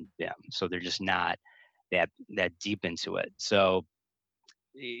degree in BIM. So they're just not that deep into it. So,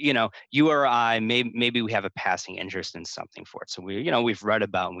 you or I, maybe we have a passing interest in something for it. So we've read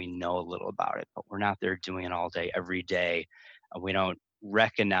about and we know a little about it, but we're not there doing it all day, every day. We don't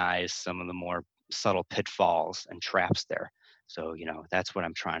recognize some of the more subtle pitfalls and traps there. So, that's what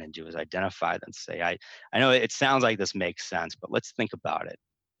I'm trying to do is identify them, say, I know it sounds like this makes sense, but let's think about it.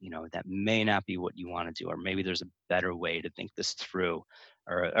 That may not be what you want to do, or maybe there's a better way to think this through.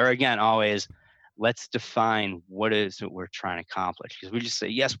 Or again, always let's define what is it we're trying to accomplish. Because we just say,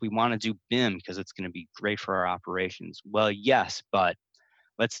 yes, we want to do BIM because it's going to be great for our operations. Well, yes, but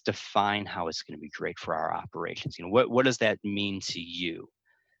let's define how it's going to be great for our operations. What does that mean to you?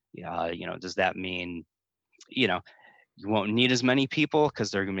 Does that mean, you know, you won't need as many people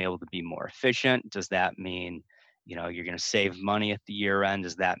because they're going to be able to be more efficient? Does that mean, you're going to save money at the year end?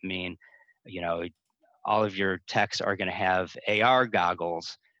 Does that mean, you know, all of your techs are going to have AR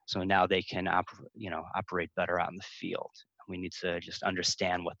goggles, so now they can operate better out in the field. We need to just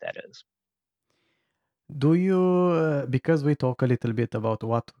understand what that is. Do you, because we talk a little bit about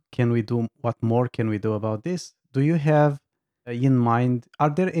what can we do, what more can we do about this? Do you have in mind, are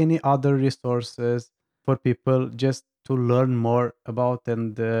there any other resources for people just to learn more about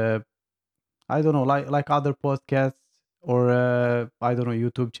and I don't know, like other podcasts or I don't know,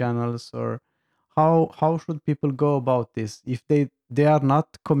 YouTube channels, or how should people go about this if they are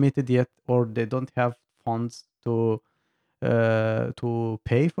not committed yet or they don't have funds to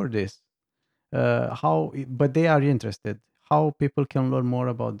pay for this? But they are interested. How people can learn more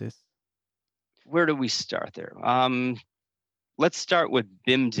about this? Where do we start there? Let's start with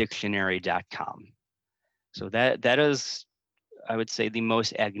bimdictionary.com. So that is, I would say, the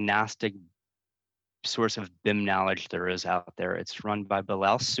most agnostic source of BIM knowledge there is out there. It's run by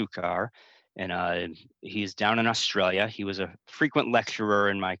Bilal Sukar, and he's down in Australia. He was a frequent lecturer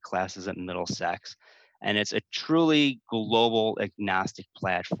in my classes at Middlesex, and it's a truly global agnostic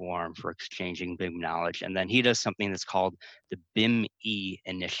platform for exchanging BIM knowledge. And then he does something that's called the BIM E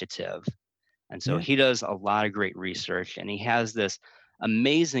initiative. And so Yeah. he does a lot of great research, and he has this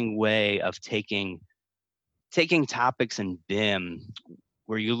amazing way of taking topics in BIM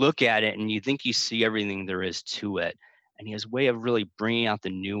where you look at it and you think you see everything there is to it. And he has a way of really bringing out the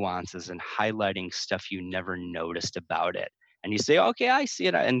nuances and highlighting stuff you never noticed about it. And you say, okay, I see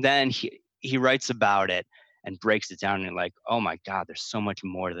it. And then he writes about it and breaks it down and you're like, oh my God, there's so much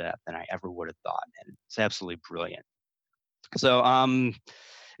more to that than I ever would have thought. And it's absolutely brilliant. So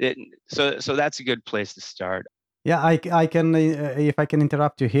it, so that's a good place to start. Yeah, I can, if I can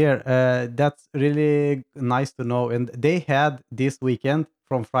interrupt you here, that's really nice to know. And they had this weekend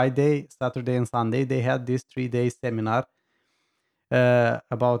from Friday, Saturday, and Sunday, they had this 3 day seminar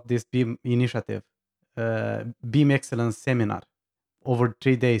about this BEAM initiative, BEAM Excellence Seminar over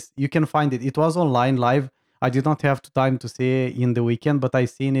 3 days. You can find it. It was online live. I did not have time to see it in the weekend, but I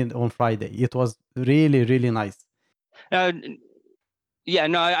seen it on Friday. It was really, really nice. Uh, Yeah,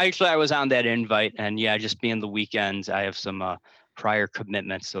 no, I was on that invite, and yeah, just being the weekends, I have some prior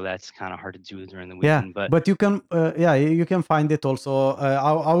commitments, so that's kind of hard to do during the Yeah, weekend. But but you can, yeah, you can find it also.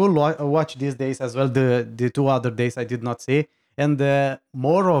 I will watch these days as well. The 2 other days I did not see, and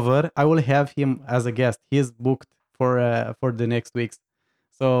moreover, I will have him as a guest. He is booked for the next weeks,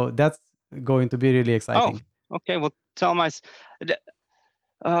 so that's going to be really oh, exciting. okay, well, tell him I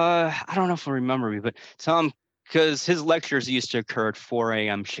don't know if he'll remember me, but tell him because his lectures used to occur at 4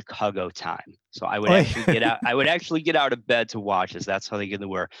 a.m. Chicago time, so I would Oh, actually get out. I would actually get out of bed to watch this. That's how they get the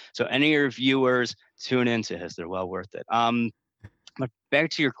word. So any of your viewers tune into his; they're well worth it. But back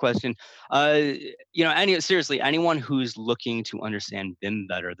to your question, seriously, anyone who's looking to understand BIM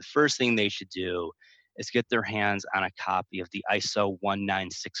better, the first thing they should do is get their hands on a copy of the ISO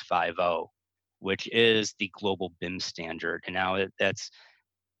 19650, which is the global BIM standard. And now that's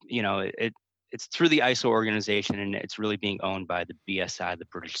it's through the ISO organization, and it's really being owned by the BSI, the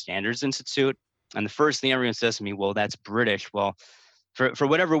British Standards Institute. And the first thing everyone says to me, well, that's British. Well, for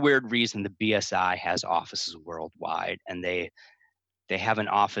whatever weird reason, the BSI has offices worldwide, and they have an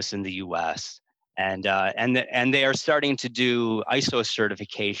office in the U.S. And they are starting to do ISO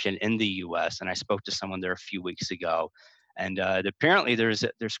certification in the U.S. And I spoke to someone there a few weeks ago, and apparently there's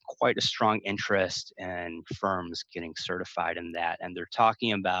quite a strong interest in firms getting certified in that, and they're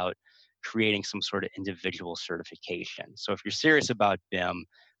talking about creating some sort of individual certification. So if you're serious about BIM,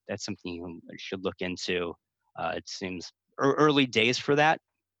 that's something you should look into. It seems early days for that,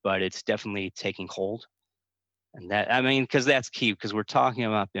 but it's definitely taking hold. And that, I mean, because that's key, because we're talking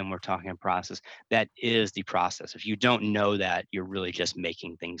about BIM, we're talking process. That is the process. If you don't know that, you're really just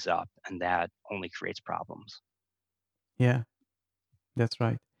making things up, and that only creates problems. Yeah, that's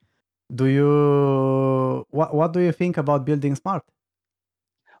right. Do you what do you think about building smart?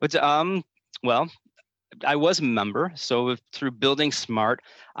 But well, I was a member. So through Building Smart,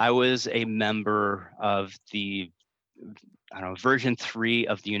 I was a member of the, I don't know, version 3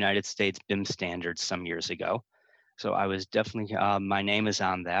 of the United States BIM standards some years ago. So I was definitely, my name is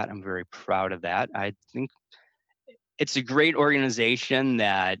on that. I'm very proud of that. I think it's a great organization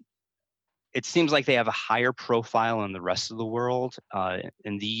that it seems like they have a higher profile in the rest of the world.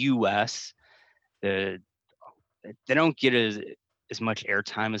 In the U.S., the they don't get as much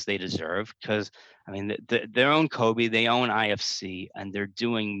airtime as they deserve, because I mean they own Kobe, they own IFC, and they're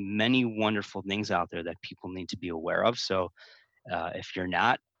doing many wonderful things out there that people need to be aware of. So if you're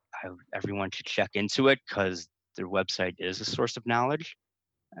not, everyone should check into it, because their website is a source of knowledge.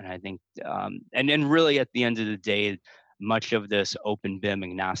 And I think, and then really at the end of the day, much of this open BIM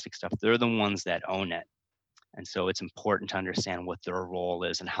agnostic stuff, they're the ones that own it. And so it's important to understand what their role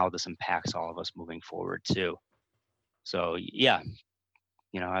is and how this impacts all of us moving forward too. So yeah,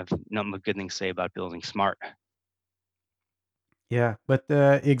 I've nothing but good things to say about Building Smart. Yeah, but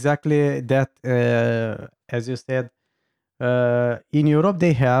exactly that, as you said, in Europe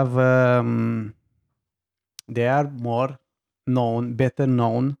they are more known, better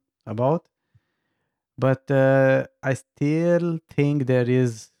known about, but I still think there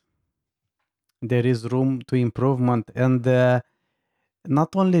is room to improvement. And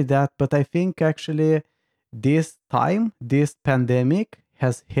not only that, but I think actually this pandemic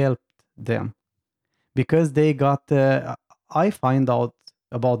has helped them, because they got I find out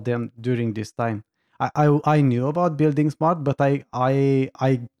about them during this time. I knew about building smart, but I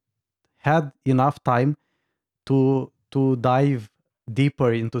had enough time to dive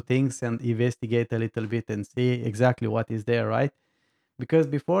deeper into things and investigate a little bit and see exactly what is there, right? Because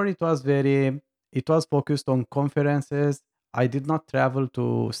before it was focused on conferences. I did not travel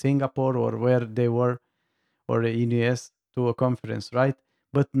to Singapore or where they were, or in US, to a conference, right?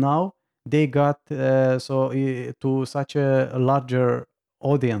 But now they got to such a larger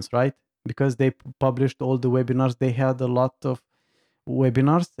audience, right? Because they published all the webinars. They had a lot of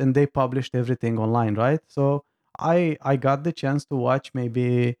webinars and they published everything online, right? So I got the chance to watch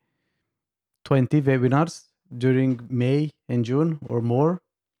maybe 20 webinars during May and June or more,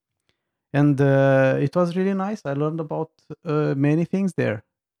 and it was really nice. I learned about many things there,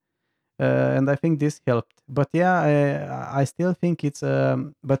 and I think this helped. But yeah, I still think it's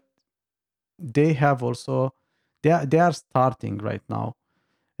but they have also they are starting right now,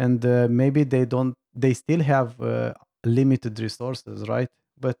 and maybe they still have limited resources, right?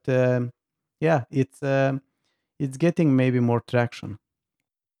 But yeah, it's getting maybe more traction.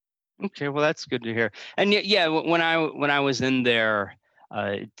 Okay, well that's good to hear. And yeah, when I was in there,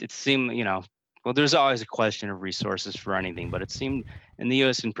 it seemed, well, there's always a question of resources for anything, but it seemed in the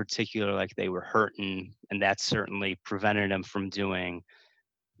U.S. in particular like they were hurting, and that certainly prevented them from doing,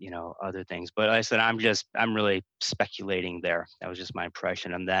 other things. But like I said, I'm really speculating there. That was just my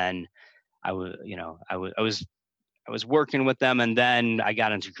impression. And then I was, I was working with them, and then I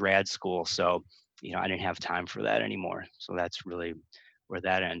got into grad school, so I didn't have time for that anymore. So that's really where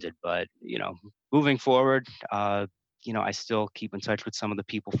that ended. But moving forward, I still keep in touch with some of the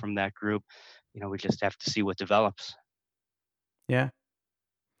people from that group. We just have to see what develops. Yeah,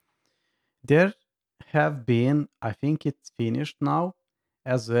 there have been, I think it's finished now,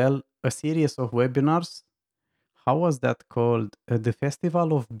 as well, a series of webinars. How was that called? The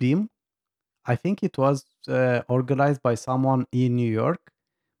Festival of BIM. I think it was organized by someone in New York,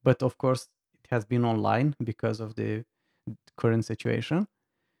 but of course it has been online because of the current situation.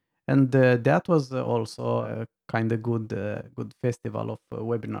 And that was also a kind of good festival of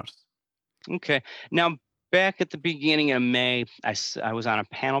webinars. Okay. Now, back at the beginning of May, I was on a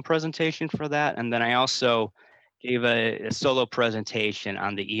panel presentation for that, and then I also gave a solo presentation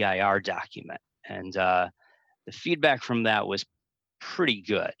on the EIR document. And the feedback from that was pretty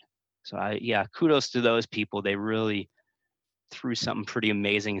good. So kudos to those people. They really threw something pretty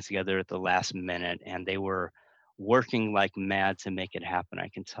amazing together at the last minute, and they were working like mad to make it happen. I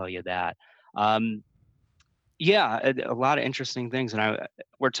can tell you that. Um, yeah, a lot of interesting things, and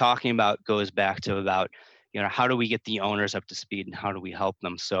we're talking about goes back to about how do we get the owners up to speed and how do we help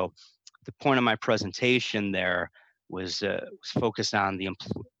them. So the point of my presentation there was focused on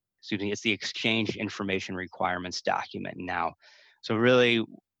excuse me, it's the exchange information requirements document now. So really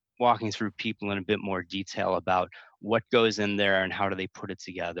walking through people in a bit more detail about what goes in there and how do they put it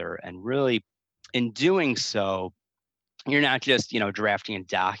together, and really in doing so you're not just drafting a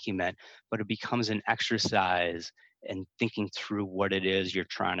document, but it becomes an exercise in thinking through what it is you're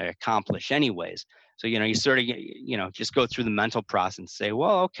trying to accomplish anyways. So you sort of just go through the mental process and say,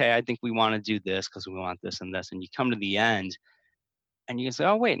 well, okay, I think we want to do this because we want this and this, and you come to the end and you can say,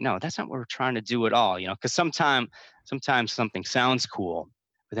 oh wait, no, that's not what we're trying to do at all, because sometimes something sounds cool,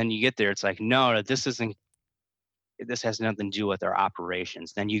 but then you get there, it's like, no, this has nothing to do with our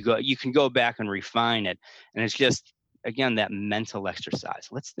operations. Then you can go back and refine it. And it's just, again, that mental exercise.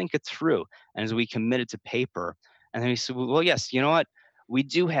 Let's think it through. And as we commit it to paper, and then we said, well, yes, you know what? We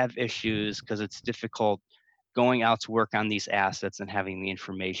do have issues because it's difficult going out to work on these assets and having the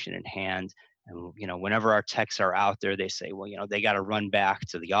information in hand. And, whenever our techs are out there, they say, well, they got to run back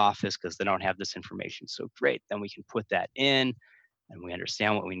to the office because they don't have this information. So great. Then we can put that in and we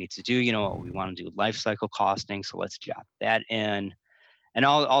understand what we need to do. What we want to do, life cycle costing. So let's jot that in and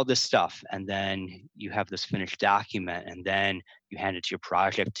all this stuff. And then you have this finished document, and then you hand it to your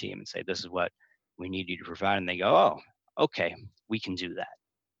project team and say, this is what we need you to provide. And they go, oh, okay, we can do that.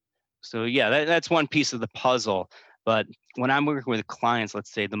 So yeah, that's one piece of the puzzle. But when I'm working with clients,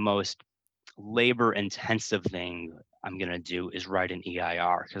 let's say the most labor intensive thing I'm going to do is write an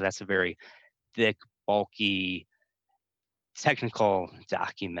EIR, because that's a very thick, bulky, technical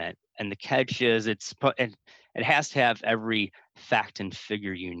document. And the catch is it has to have every fact and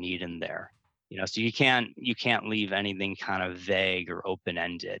figure you need in there. So you can't leave anything kind of vague or open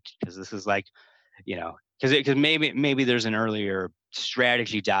ended, because this is like, because maybe there's an earlier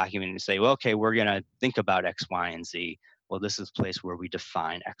strategy document and say, well, okay, we're gonna think about X, Y, and Z. Well, this is a place where we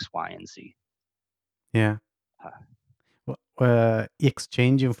define X, Y, and Z. Yeah. Uh,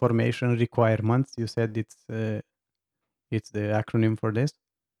 Exchange information requirements. You said it's the acronym for this.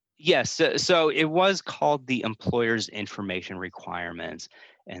 Yes. So it was called the Employer's Information Requirements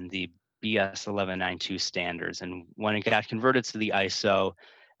and the BS 1192 standards. And when it got converted to the ISO,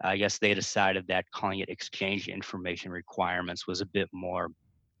 I guess they decided that calling it Exchange Information Requirements was a bit more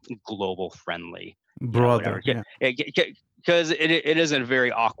global friendly, Broader. whatever. Yeah. Because it is a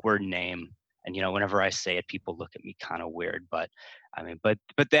very awkward name. And, whenever I say it, people look at me kind of weird. But I mean, but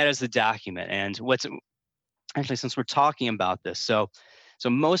that is the document. And what's actually, since we're talking about this, so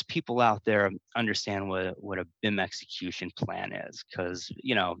most people out there understand what a BIM execution plan is, because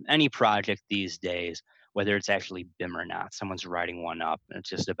any project these days, whether it's actually BIM or not, someone's writing one up, and it's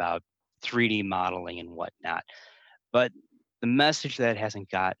just about 3D modeling and whatnot. But the message that hasn't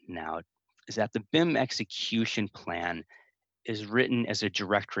gotten out is that the BIM execution plan is written as a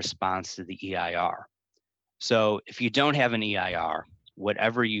direct response to the EIR. So if you don't have an EIR,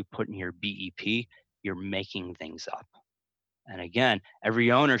 whatever you put in your BEP, you're making things up. And again,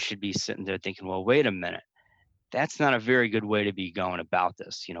 every owner should be sitting there thinking, well, wait a minute, that's not a very good way to be going about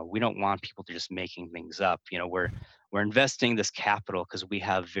this. We don't want people to just making things up. We're investing this capital because we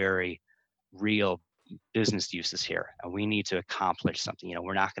have very real business uses here, and we need to accomplish something.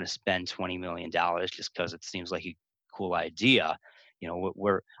 We're not going to spend $20 million just because it seems like a cool idea.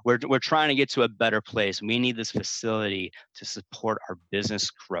 We're trying to get to a better place. We need this facility to support our business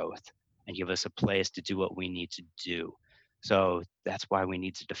growth and give us a place to do what we need to do. So that's why we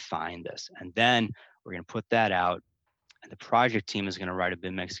need to define this. And then we're going to put that out, and the project team is going to write a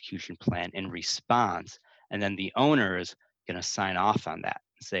BIM execution plan in response. And then the owner is going to sign off on that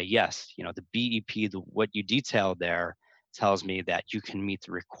and say, yes, the BEP, what you detailed there tells me that you can meet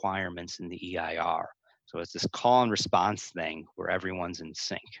the requirements in the EIR. So it's this call and response thing where everyone's in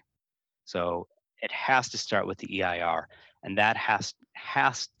sync. So it has to start with the EIR, and that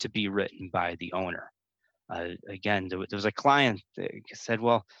has to be written by the owner. Again, there was a client that said,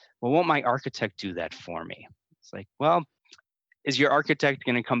 well, won't my architect do that for me? It's like, well, is your architect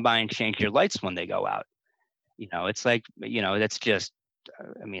going to come by and change your lights when they go out? It's like, that's just,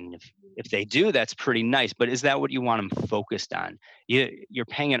 I mean, if they do, that's pretty nice, but is that what you want them focused on? You're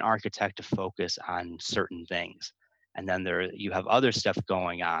paying an architect to focus on certain things. And then you have other stuff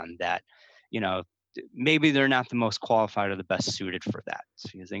going on that, maybe they're not the most qualified or the best suited for that. So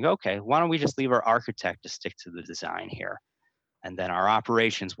you think, okay, why don't we just leave our architect to stick to the design here? and then our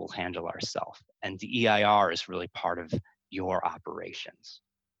operations will handle ourselves. And the EIR is really part of your operations.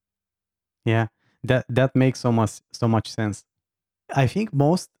 Yeah, that makes so much sense. I think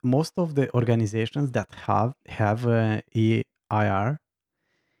most of the organizations that have EIR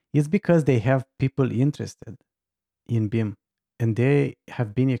is because they have people interested in BIM, and they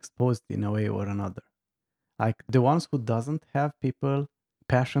have been exposed in a way or another. Like the ones who doesn't have people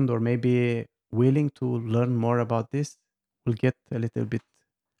passionate or maybe willing to learn more about this will get a little bit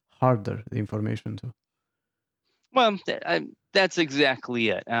harder the information too. Well, that's exactly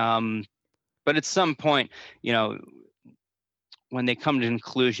it. But at some point, you know, when they come to the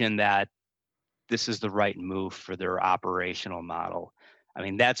conclusion that this is the right move for their operational model, I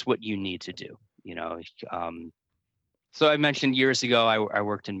mean, that's what you need to do. You know, um, so I mentioned years ago I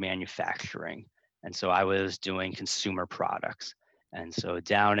worked in manufacturing, and so I was doing consumer products. And so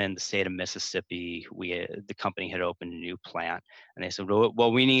down in the state of Mississippi, the company had opened a new plant, and they said,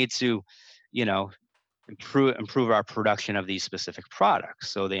 well, we need to, you know, improve our production of these specific products.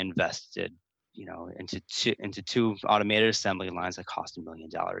 So they invested, you know, into two automated assembly lines that cost $1 million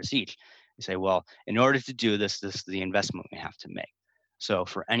each. You say, well, in order to do this is the investment we have to make. So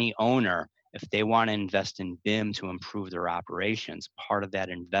for any owner, if they want to invest in BIM to improve their operations, part of that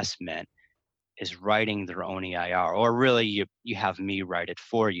investment is writing their own EIR, or really you have me write it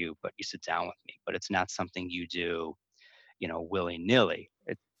for you, but you sit down with me. But it's not something you do, you know, willy nilly.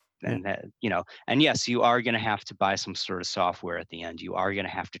 Yeah. And that, you know, and yes, you are going to have to buy some sort of software at the end. You are going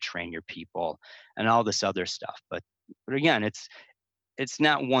to have to train your people and all this other stuff. But again, it's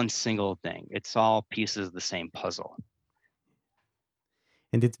not one single thing. It's all pieces of the same puzzle.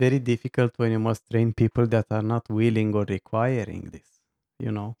 And it's very difficult when you must train people that are not willing or requiring this,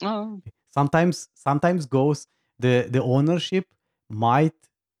 you know. Oh, Sometimes goes the ownership might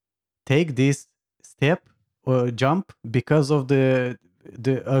take this step or jump because of the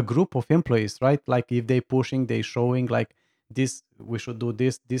a group of employees, right? Like if they pushing, they showing like this, we should do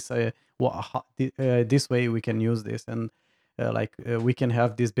this this way we can use this, and we can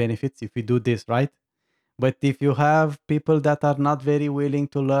have these benefits if we do this, right? But if you have people that are not very willing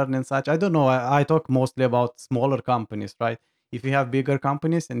to learn and such, I don't know. I talk mostly about smaller companies, right? If you have bigger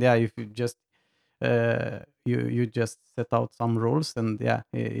companies, and yeah, if you just you just set out some rules, and yeah,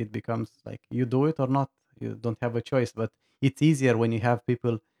 it becomes like you do it or not. You don't have a choice. But it's easier when you have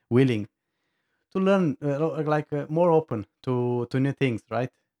people willing to learn, more open to new things, right?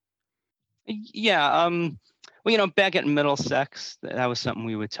 yeah. Well, you know, back at Middlesex, that was something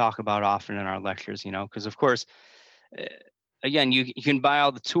we would talk about often in our lectures, you know, because of course, uh, again, you can buy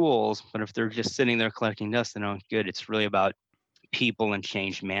all the tools, but if they're just sitting there collecting dust, they're not good. It's really about people and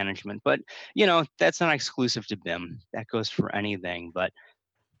change management. But, you know, that's not exclusive to BIM. That goes for anything. But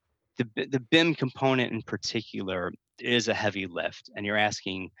the BIM component in particular is a heavy lift, and you're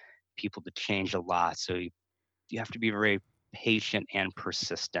asking people to change a lot. So you have to be very patient and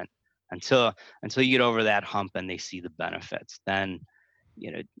persistent until you get over that hump and they see the benefits. Then,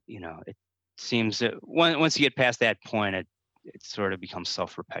 it seems that once you get past that point, it sort of becomes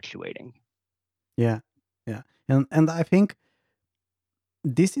self-perpetuating. Yeah, yeah, and I think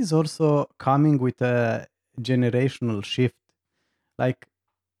this is also coming with a generational shift. Like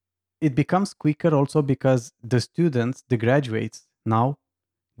it becomes quicker also because the students, the graduates now,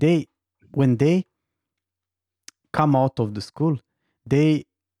 they when they come out of the school, they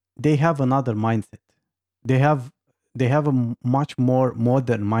they have another mindset. They have they have a much more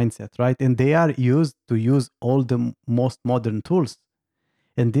modern mindset, right? And they are used to use all the most modern tools,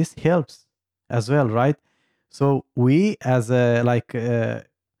 and this helps as well, right? So we as a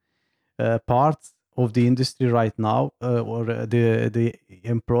parts of the industry right now, or the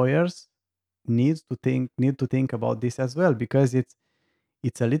employers need to think about this as well, because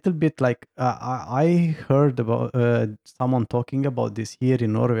it's a little bit like I heard about someone talking about this here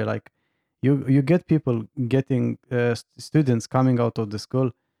in Norway. Like you get people getting students coming out of the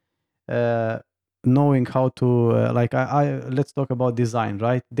school, uh, knowing how to I let's talk about design,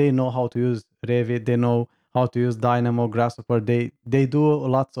 right? They know how to use Revit, they know how to use Dynamo, Grasshopper. They do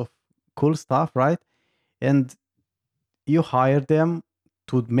lots of cool stuff, right? And you hire them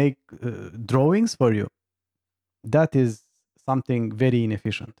to make drawings for you. That is something very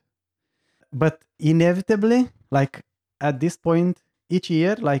inefficient. But inevitably, like at this point each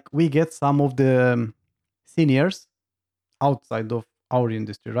year, like we get some of the seniors outside of our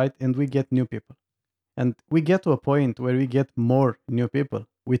industry, right? And we get new people, and we get to a point where we get more new people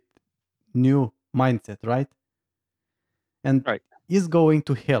with new mindset, right? And Right. is going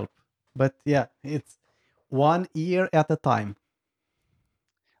to help. But yeah, it's 1 year at a time.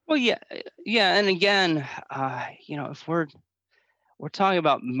 Well, yeah, yeah, and again, if we're we're talking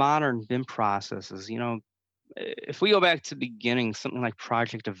about modern BIM processes. If we go back to the beginning, something like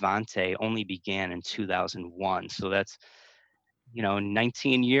Project Avante only began in 2001. So that's,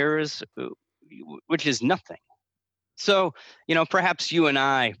 19 years, which is nothing. So, perhaps you and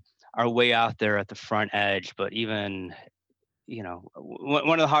I are way out there at the front edge, but even,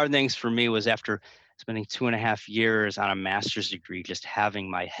 one of the hard things for me was after spending 2.5 years on a master's degree, just having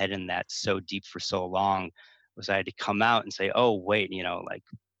my head in that so deep for so long, was I had to come out and say, oh, wait, like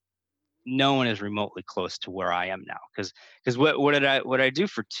no one is remotely close to where I am now. Because what I do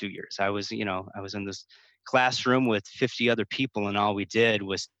for 2 years? I was in this classroom with 50 other people, and all we did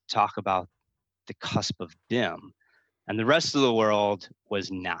was talk about the cusp of BIM, and the rest of the world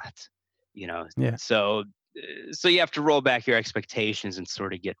was not. You know, Yeah. so so you have to roll back your expectations and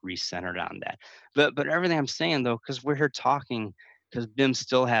sort of get recentered on that. But everything I'm saying though, because we're here talking, because BIM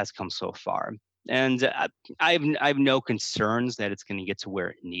still has come so far, and I have no concerns that it's going to get to where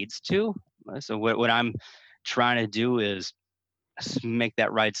it needs to. So what I'm trying to do is make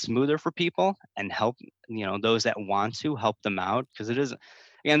that ride smoother for people and help those that want to help them out, because it is,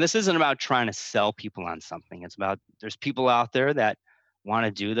 again, this isn't about trying to sell people on something. It's about, there's people out there that want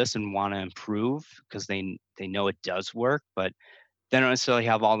to do this and want to improve because they know it does work, but they don't necessarily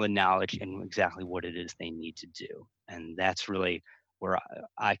have all the knowledge and exactly what it is they need to do. And that's really where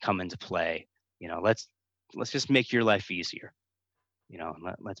I come into play. Let's just make your life easier.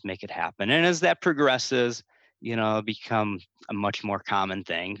 Let's make it happen. And as that progresses, it'll become a much more common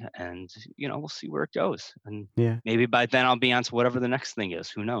thing, and we'll see where it goes. And Yeah. maybe by then I'll be on to whatever the next thing is.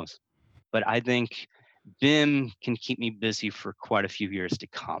 Who knows? But I think BIM can keep me busy for quite a few years to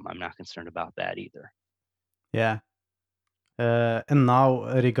come. I'm not concerned about that either. Yeah. And now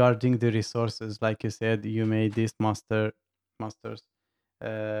regarding the resources, like you said, you made this masters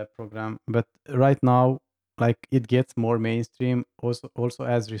program, but right now, like it gets more mainstream also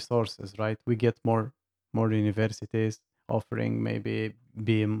as resources, right? We get more universities offering maybe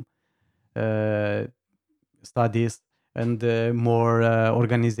beam uh, studies, and more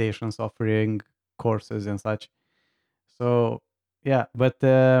organizations offering courses and such. So yeah, but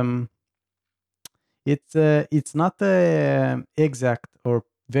it's not a exact or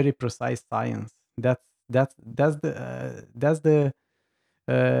very precise science. That's the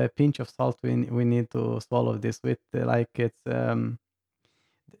pinch of salt we need to swallow this with. Like it's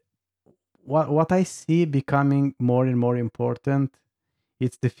what I see becoming more and more important.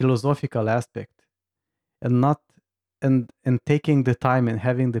 It's the philosophical aspect, and not and taking the time and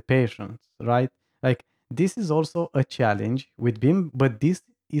having the patience, right? Like this is also a challenge with BIM, but this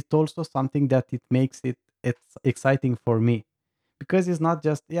is also something that it makes it's exciting for me, because it's not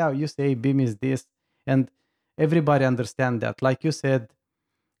just, yeah, you say BIM is this, and everybody understand that. Like you said,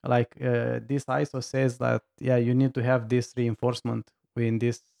 like this ISO says that, yeah, you need to have this reinforcement in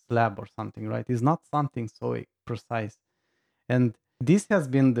this slab or something, right? It's not something so precise. And this has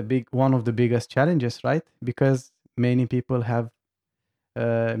been the big one of the biggest challenges, right? Because many people have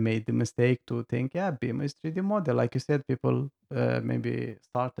made the mistake to think, yeah, BIM is 3D model. Like you said, people maybe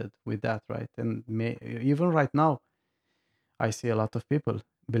started with that, right? And even right now, I see a lot of people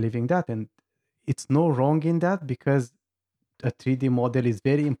believing that, and it's no wrong in that, because a 3D model is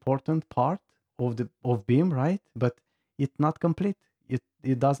very important part of BIM, right? But it's not complete.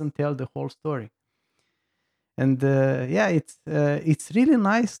 It doesn't tell the whole story. And yeah, it's really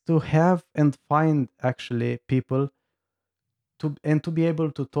nice to have and find actually people to be able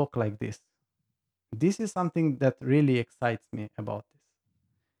to talk like this. This is something that really excites me about this.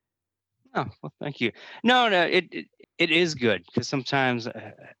 Oh, well, thank you. No, no, it is good, because sometimes,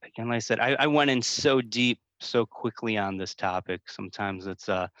 again, like I said, I went in so deep so quickly on this topic. Sometimes it's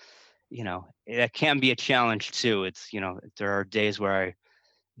it can be a challenge too. It's there are days where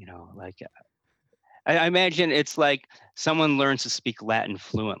like I imagine it's like someone learns to speak Latin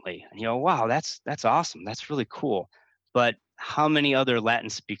fluently, and wow, that's awesome, that's really cool. But how many other Latin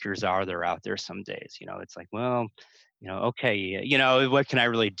speakers are there out there some days? It's like, well, okay, what can I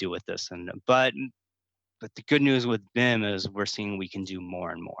really do with this? But the good news with BIM is we're seeing we can do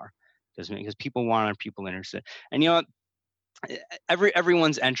more and more, because people want and people interested. And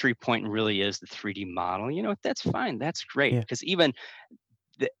everyone's entry point really is the 3D model. That's fine. That's great, Yeah, because even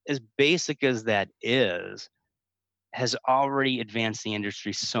as basic as that is, has already advanced the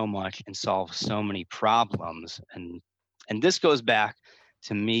industry so much and solved so many problems. And this goes back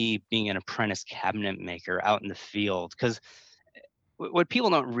to me being an apprentice cabinet maker out in the field, because what people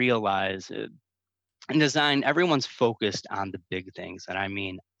don't realize, in design, everyone's focused on the big things, and I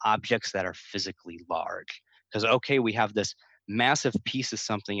mean objects that are physically large. Because, okay, we have this massive piece of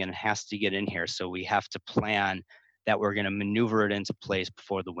something and it has to get in here, so we have to plan that we're going to maneuver it into place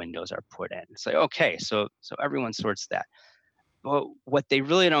before the windows are put in. It's like, okay, so everyone sorts that. But what they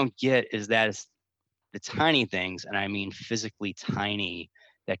really don't get is that it's the tiny things, and I mean physically tiny,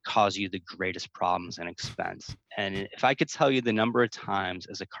 that cause you the greatest problems and expense. And if I could tell you the number of times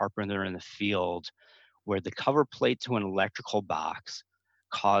as a carpenter in the field where the cover plate to an electrical box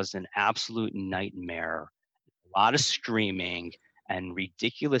caused an absolute nightmare, a lot of screaming and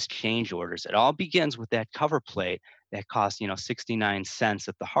ridiculous change orders. It all begins with that cover plate that costs, 69 cents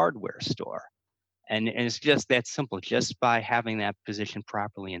at the hardware store. And it's just that simple. Just by having that positioned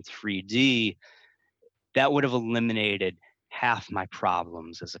properly in 3D, that would have eliminated half my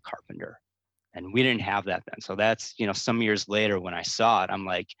problems as a carpenter. And we didn't have that then. So that's, some years later when I saw it, I'm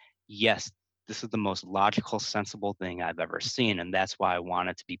like, yes, this is the most logical, sensible thing I've ever seen. And that's why I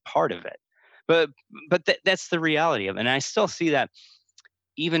wanted to be part of it. But that's the reality of it. And I still see that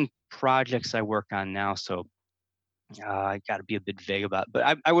even projects I work on now. So I got to be a bit vague about it.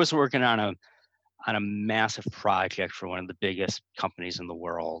 But I was working on a massive project for one of the biggest companies in the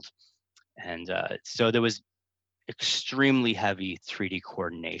world. And so there was extremely heavy 3D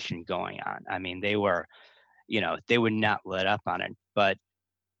coordination going on. I mean, they were, they would not let up on it. But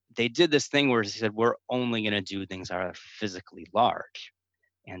they did this thing where they said, we're only going to do things that are physically large.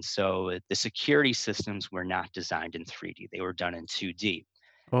 And so the security systems were not designed in 3D. They were done in 2D.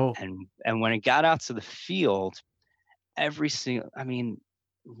 Oh, And when it got out to the field, I mean,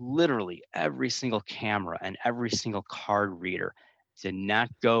 literally every single camera and every single card reader did not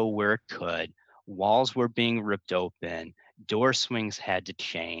go where it could. Walls were being ripped open. Door swings had to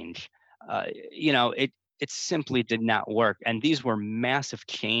change. It simply did not work. And these were massive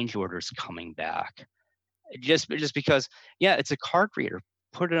change orders coming back. Just because, yeah, it's a card reader.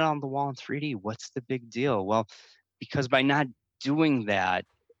 Put it on the wall in 3D. What's the big deal? Well, because by not doing that,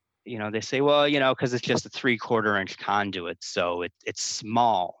 they say, well, because it's just a 3/4 inch conduit, so it's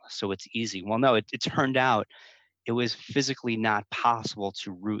small, so it's easy. Well, no, it turned out it was physically not possible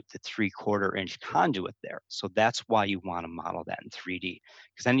to route the 3/4 inch conduit there. So that's why you want to model that in 3D.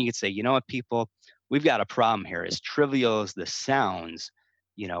 Because then you could say, you know what, people, we've got a problem here. As trivial as this sounds,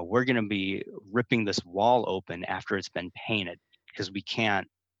 we're going to be ripping this wall open after it's been painted because we can't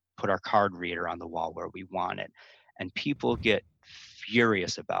put our card reader on the wall where we want it. And people get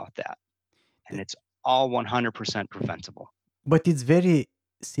furious about that. And it's all 100% preventable. but it's very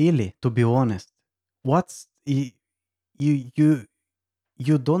silly, to be honest. What's you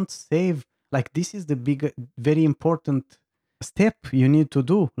you don't save, like, this is the big, very important step you need to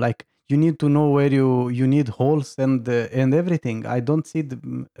do. Like, you need to know where you need holes and everything. I don't see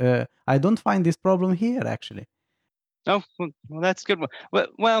I don't find this problem here, actually. Oh, well, that's good.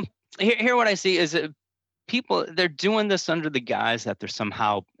 Well, here what I see is that people, they're doing this under the guise that they're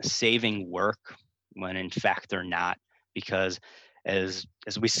somehow saving work when in fact they're not, because as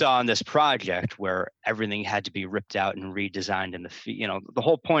we saw in this project where everything had to be ripped out and redesigned in the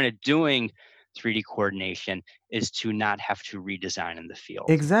whole point of doing 3D coordination is to not have to redesign in the field.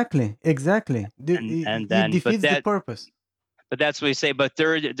 Exactly. And It then defeats the purpose. but that's what we say. But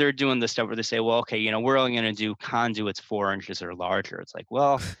they're doing this stuff where they say, well, okay, we're only going to do conduits 4 inches or larger. It's like,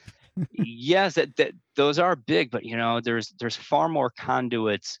 well, yes, that those are big, but there's far more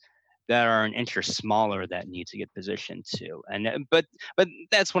conduits that are an inch or smaller that need to get positioned too. And but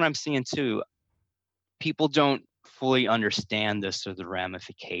that's what I'm seeing too. People don't fully understand this or the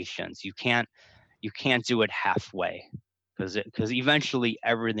ramifications. You can't do it halfway because eventually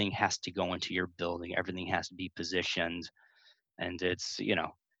everything has to go into your building. Everything has to be positioned, and it's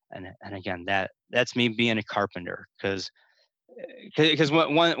and again that's me being a carpenter because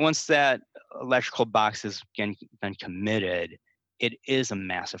once that electrical box has been committed, it is a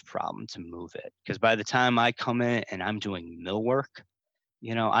massive problem to move it. Because by the time I come in and I'm doing millwork,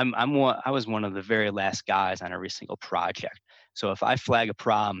 I was one of the very last guys on every single project. So if I flag a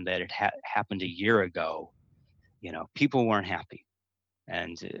problem that it happened a year ago, people weren't happy,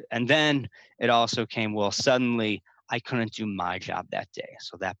 and then it also came, well, suddenly I couldn't do my job that day,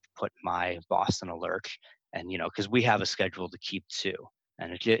 so that put my boss in a lurch, and because we have a schedule to keep too,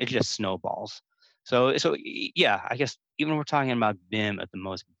 and it just snowballs. So yeah, I guess even we're talking about BIM at the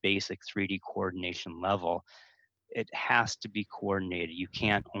most basic 3D coordination level, it has to be coordinated. You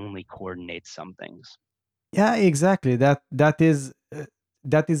can't only coordinate some things. Yeah, exactly. That is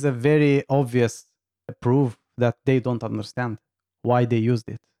a very obvious proof that they don't understand why they used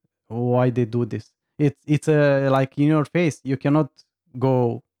it, why they do this. It's like in your face. You cannot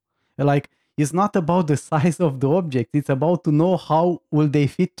go, like, it's not about the size of the object. It's about to know how will they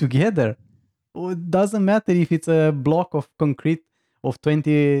fit together. It doesn't matter if it's a block of concrete of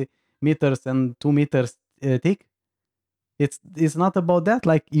 20 meters and 2 meters thick. It's not about that.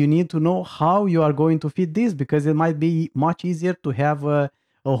 Like, you need to know how you are going to fit this, because it might be much easier to have a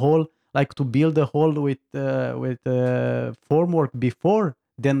hole, like to build a hole with formwork before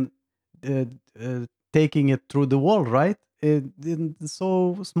than uh, taking it through the wall, right? So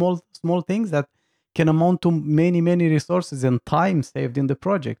small things that can amount to many resources and time saved in the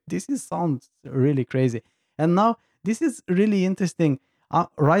project. This is sounds really crazy. And now this is really interesting.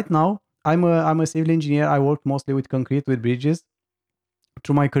 Right now, I'm a civil engineer. I work mostly with concrete, with bridges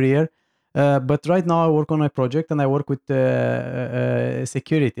through my career. But right now I work on a project, and I work with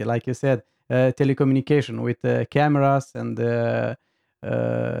security, like you said, telecommunication with cameras and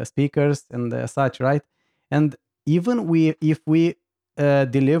speakers and such, right? And even if we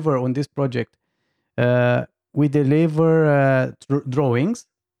deliver on this project, uh, we deliver drawings.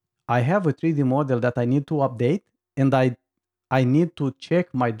 I have a 3D model that I need to update, and I need to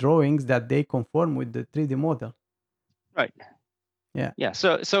check my drawings that they conform with the 3D model. Right. Yeah. Yeah.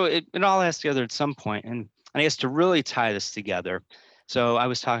 So it all has together at some point, and I guess to really tie this together. So I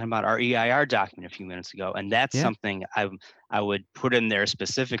was talking about our EIR document a few minutes ago, and that's Yeah. something I would put in there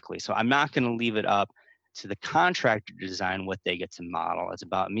specifically. So I'm not going to leave it up to the contractor to design what they get to model. It's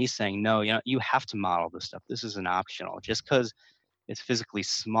about me saying, no, you have to model this stuff. This isn't optional. Just because it's physically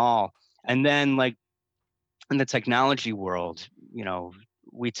small. And then, like, in the technology world,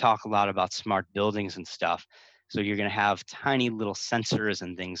 we talk a lot about smart buildings and stuff. So you're going to have tiny little sensors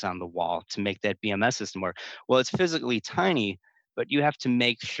and things on the wall to make that BMS system work. Well, it's physically tiny, but you have to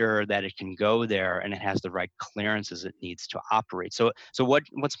make sure that it can go there and it has the right clearances it needs to operate. So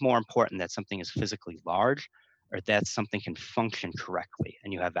what's more important, that something is physically large, or that something can function correctly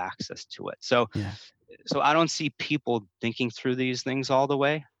and you have access to it? Yeah. So I don't see people thinking through these things all the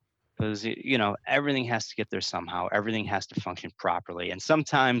way, because everything has to get there somehow. Everything has to function properly, and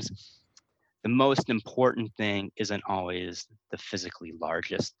sometimes the most important thing isn't always the physically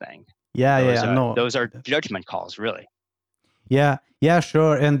largest thing. Yeah. those Yeah. are No. those are judgment calls, really. Yeah. Yeah.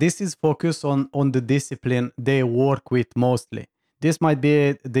 Sure. And this is focused on the discipline they work with mostly. This might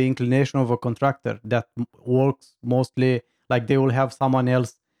be the inclination of a contractor that works mostly, like they will have someone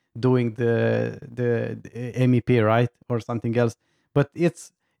else doing the MEP, right, or something else. But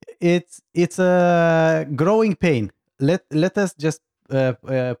it's a growing pain. Let us just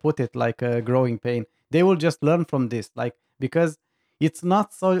put it like a growing pain. They will just learn from this, like, because it's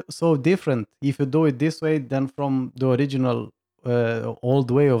not so different if you do it this way than from the original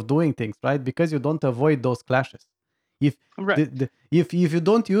old way of doing things, right? Because you don't avoid those clashes. If Right. if you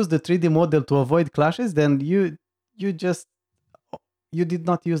don't use the 3D model to avoid clashes, then you just you did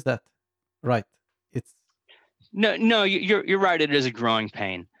not use that, right? It's No, you're right. It is a growing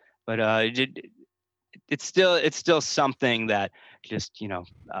pain, but it's still something that just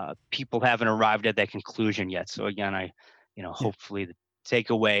people haven't arrived at that conclusion yet. So again, yeah, hopefully the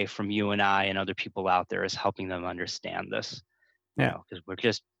takeaway from you and I and other people out there is helping them understand this. yeah, Because we're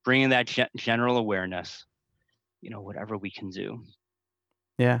just bringing that general awareness. Whatever we can do.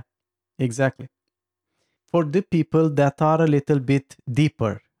 yeah, exactly. For the people that are a little bit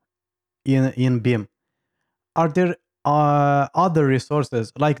deeper in BIM, are there other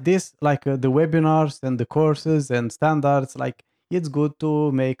resources like this, like the webinars and the courses and standards? Like, it's good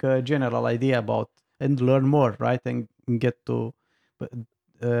to make a general idea about and learn more, right, and get uh,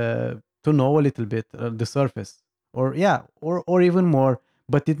 to know a little bit the surface, or yeah, or even more,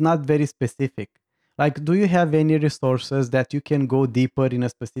 but it's not very specific. Like, do you have any resources that you can go deeper in a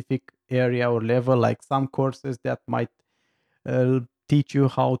specific area or level, like some courses that might teach you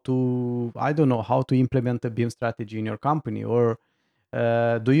how to, I don't know, how to implement a BIM strategy in your company? Or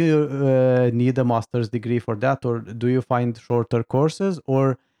do you need a master's degree for that, or do you find shorter courses,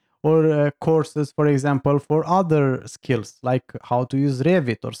 or courses, for example, for other skills like how to use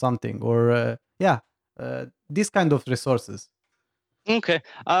Revit or something, or yeah, this kind of resources? Okay.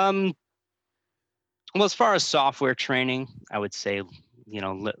 Well, as far as software training, I would say,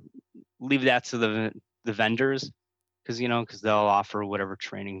 leave that to the vendors, because they'll offer whatever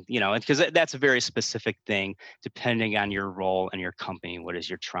training, because that's a very specific thing depending on your role and your company, what is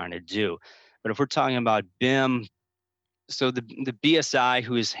you're trying to do. But if we're talking about BIM, so the BSI,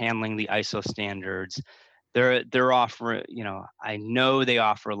 who is handling the ISO standards, they're offering, I know they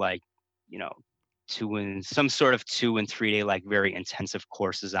offer, like, you know, some sort of 2 and 3 day, like, very intensive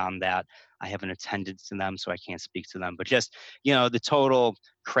courses on that. I haven't attended to them, so I can't speak to them. But just, the total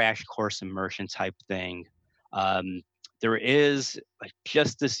crash course immersion type thing. Um, there is, like,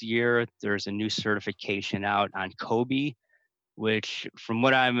 just this year, there's a new certification out on Kobe, which, from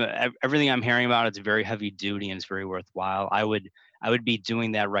what everything I'm hearing about, it's very heavy duty and it's very worthwhile. I would be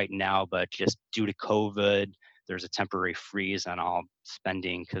doing that right now, but just due to COVID, there's a temporary freeze on all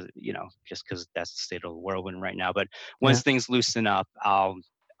spending because just because that's the state of the world we're in right now. But Yeah. once things loosen up, I'll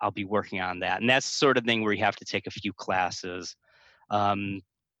be working on that, and that's the sort of thing where you have to take a few classes, um,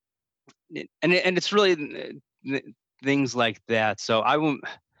 and it's really things like that. So I'm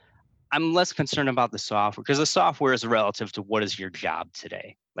less concerned about the software because the software is relative to what is your job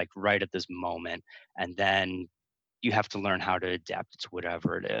today, like right at this moment, and then you have to learn how to adapt it to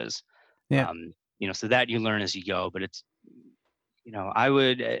whatever it is. Yeah. So that you learn as you go. But it's, I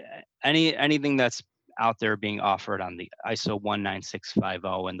would anything that's out there being offered on the ISO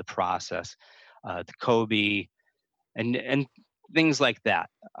 19650 and the process, the Kobe, and things like that.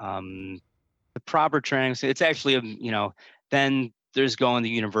 The proper training. So it's actually then there's going the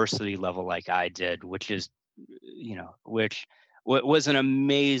university level like I did, which is which was an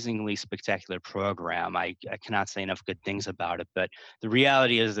amazingly spectacular program. I cannot say enough good things about it, but the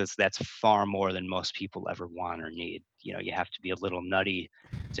reality is that's far more than most people ever want or need. You have to be a little nutty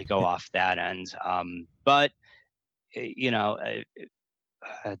to go off that end. But the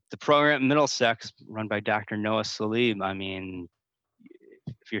program at Middlesex, run by Dr. Noah Salim, I mean,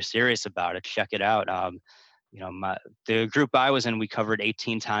 if you're serious about it, check it out. The group I was in, we covered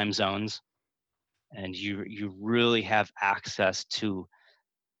 18 time zones, and you really have access to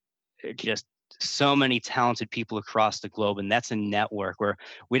just so many talented people across the globe, and that's a network where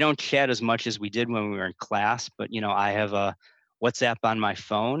we don't chat as much as we did when we were in class. But I have a WhatsApp on my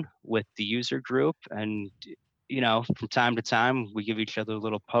phone with the user group, and from time to time we give each other a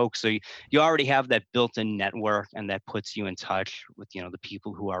little poke. So you already have that built-in network, and that puts you in touch with the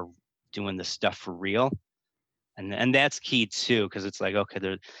people who are doing this stuff for real, and that's key too, because it's like,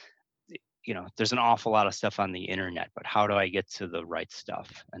 okay, there's an awful lot of stuff on the internet, but how do I get to the right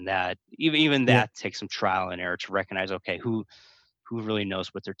stuff? And that even Yeah. that takes some trial and error to recognize, okay, who really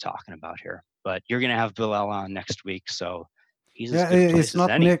knows what they're talking about here. But you're gonna have Bill L on next week, so he's as Yeah, good a place as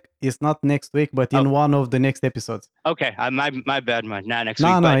any. it's not next week, but Oh, in one of the next episodes. okay. My bad, not next week,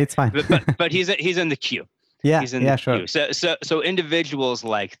 No, no, but it's fine. he's in the queue. Yeah, He's in the yeah, sure. queue. So individuals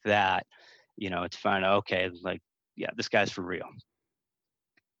like that, it's fine. Okay, like, yeah, this guy's for real.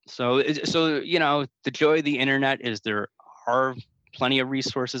 So the joy of the internet is there are plenty of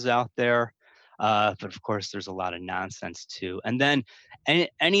resources out there, but of course there's a lot of nonsense too. And then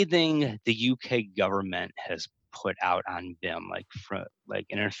anything the UK government has put out on BIM, like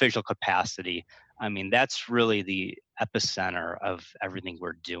in an official capacity, I mean, that's really the epicenter of everything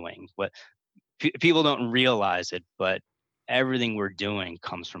we're doing. What people don't realize it, but everything we're doing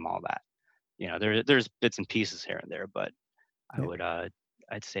comes from all that. There's bits and pieces here and there, but I Yeah. would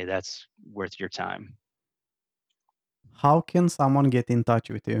I'd say that's worth your time. How can someone get in touch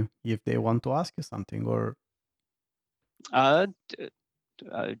with you if they want to ask you something or Uh, d-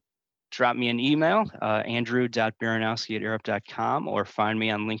 uh, Drop me an email, andrew.baranowski@arup.com, or find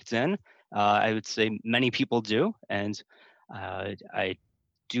me on LinkedIn. I would say many people do, and I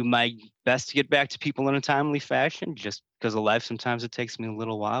do my best to get back to people in a timely fashion. Just because of life, sometimes it takes me a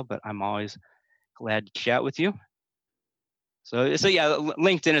little while, but I'm always glad to chat with you. So yeah,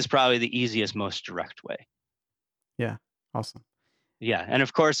 LinkedIn is probably the easiest, most direct way. yeah, awesome. Yeah, and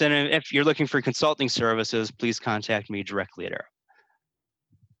of course, and if you're looking for consulting services, please contact me directly at Arup.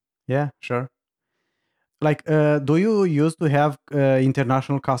 Yeah, sure. Like, do you used to have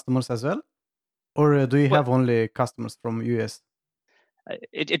international customers as well, or do you Well, have only customers from US?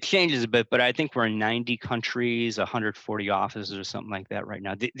 it changes a bit, but I think we're in 90 countries, 140 offices or something like that right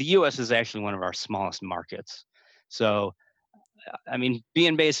now. The US is actually one of our smallest markets. So, I mean,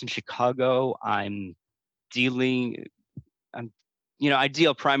 being based in Chicago, dealing, I'm, I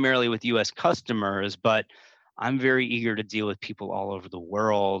deal primarily with US customers, but I'm very eager to deal with people all over the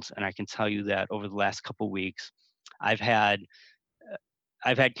world. And I can tell you that over the last couple of weeks, I've had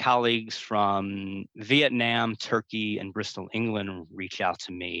I've had colleagues from Vietnam, Turkey, and Bristol, England reach out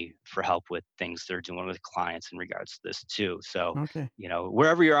to me for help with things they're doing with clients in regards to this too. So, Okay.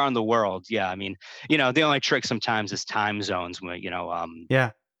 wherever you are in the world, yeah, I mean, the only trick sometimes is time zones. When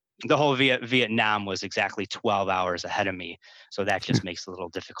Yeah. the whole Vietnam was exactly 12 hours ahead of me, so that just makes it a little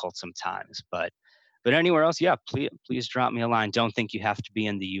difficult sometimes. But anywhere else, yeah, please drop me a line. Don't think you have to be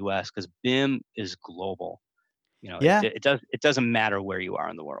in the U.S. because BIM is global. Yeah. It doesn't matter where you are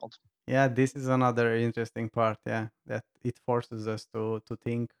in the world. Yeah, this is another interesting part. Yeah, that it forces us to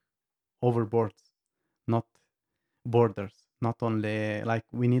think over boards, not borders. Not only like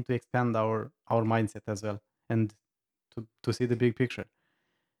we need to expand our mindset as well, and to see the big picture.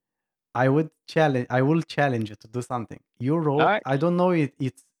 I will challenge you to do something. You All wrote, right. I don't know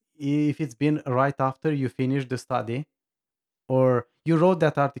it's if it's been right after you finished the study or you wrote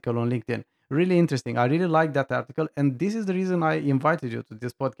that article on LinkedIn. Really interesting. I really like that article, and this is the reason I invited you to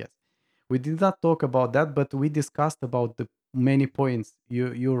this podcast. We did not talk about that, but we discussed about the many points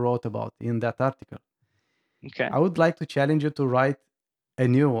you wrote about in that article. Okay. I would like to challenge you to write a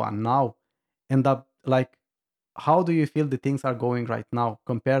new one now, and like, how do you feel the things are going right now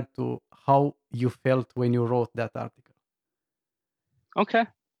compared to how you felt when you wrote that article? Okay.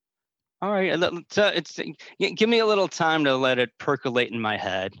 All right. Give me a little time to let it percolate in my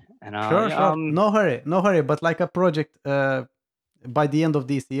head, and Sure, sure. No hurry, no hurry. But like a project by the end of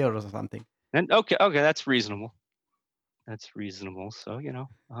this year or something. and okay, that's reasonable. That's reasonable. So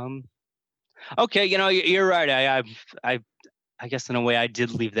okay, you're right. I guess in a way I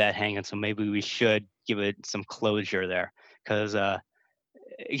did leave that hanging, so maybe we should give it some closure there, because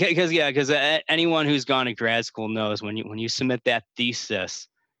anyone who's gone to grad school knows when you submit that thesis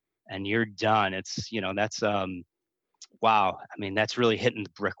and you're done, it's that's wow. I mean, that's really hitting the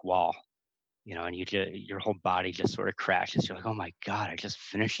brick wall, and your whole body just sort of crashes. You're like, oh my god, I just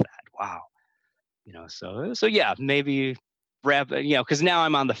finished that. Wow, so yeah, maybe wrap, because now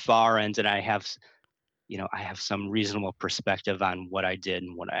I'm on the far end and I have some reasonable perspective on what I did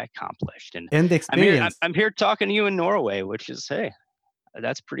and what I accomplished. And And experience. I'm here talking to you in Norway, which is, hey,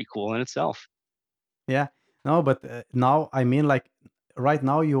 that's pretty cool in itself. Yeah. No, but now I mean, like, right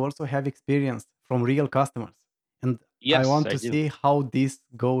now you also have experience from real customers, and I Yes, want I to do. see how this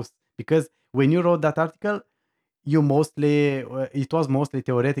goes, because when you wrote that article, you mostly it was mostly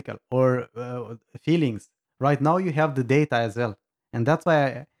theoretical or feelings. Right now you have the data as well, and that's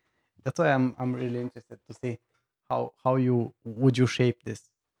why I'm really interested to see how you would you shape this,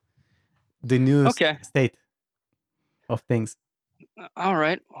 the new Okay. state of things. All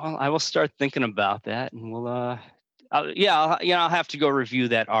right. Well, I will start thinking about that, and I'll have to go review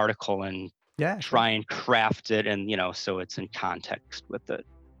that article and Yeah, sure. try and craft it, and so it's in context with it.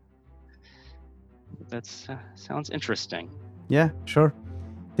 That's sounds interesting. Yeah, sure.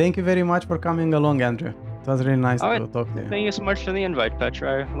 Thank you very much for coming along, Andrew. It was really nice All right. to talk to you. Thank you so much for the invite,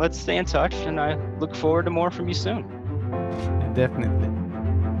 Petra. Let's stay in touch, and I look forward to more from you soon. Definitely.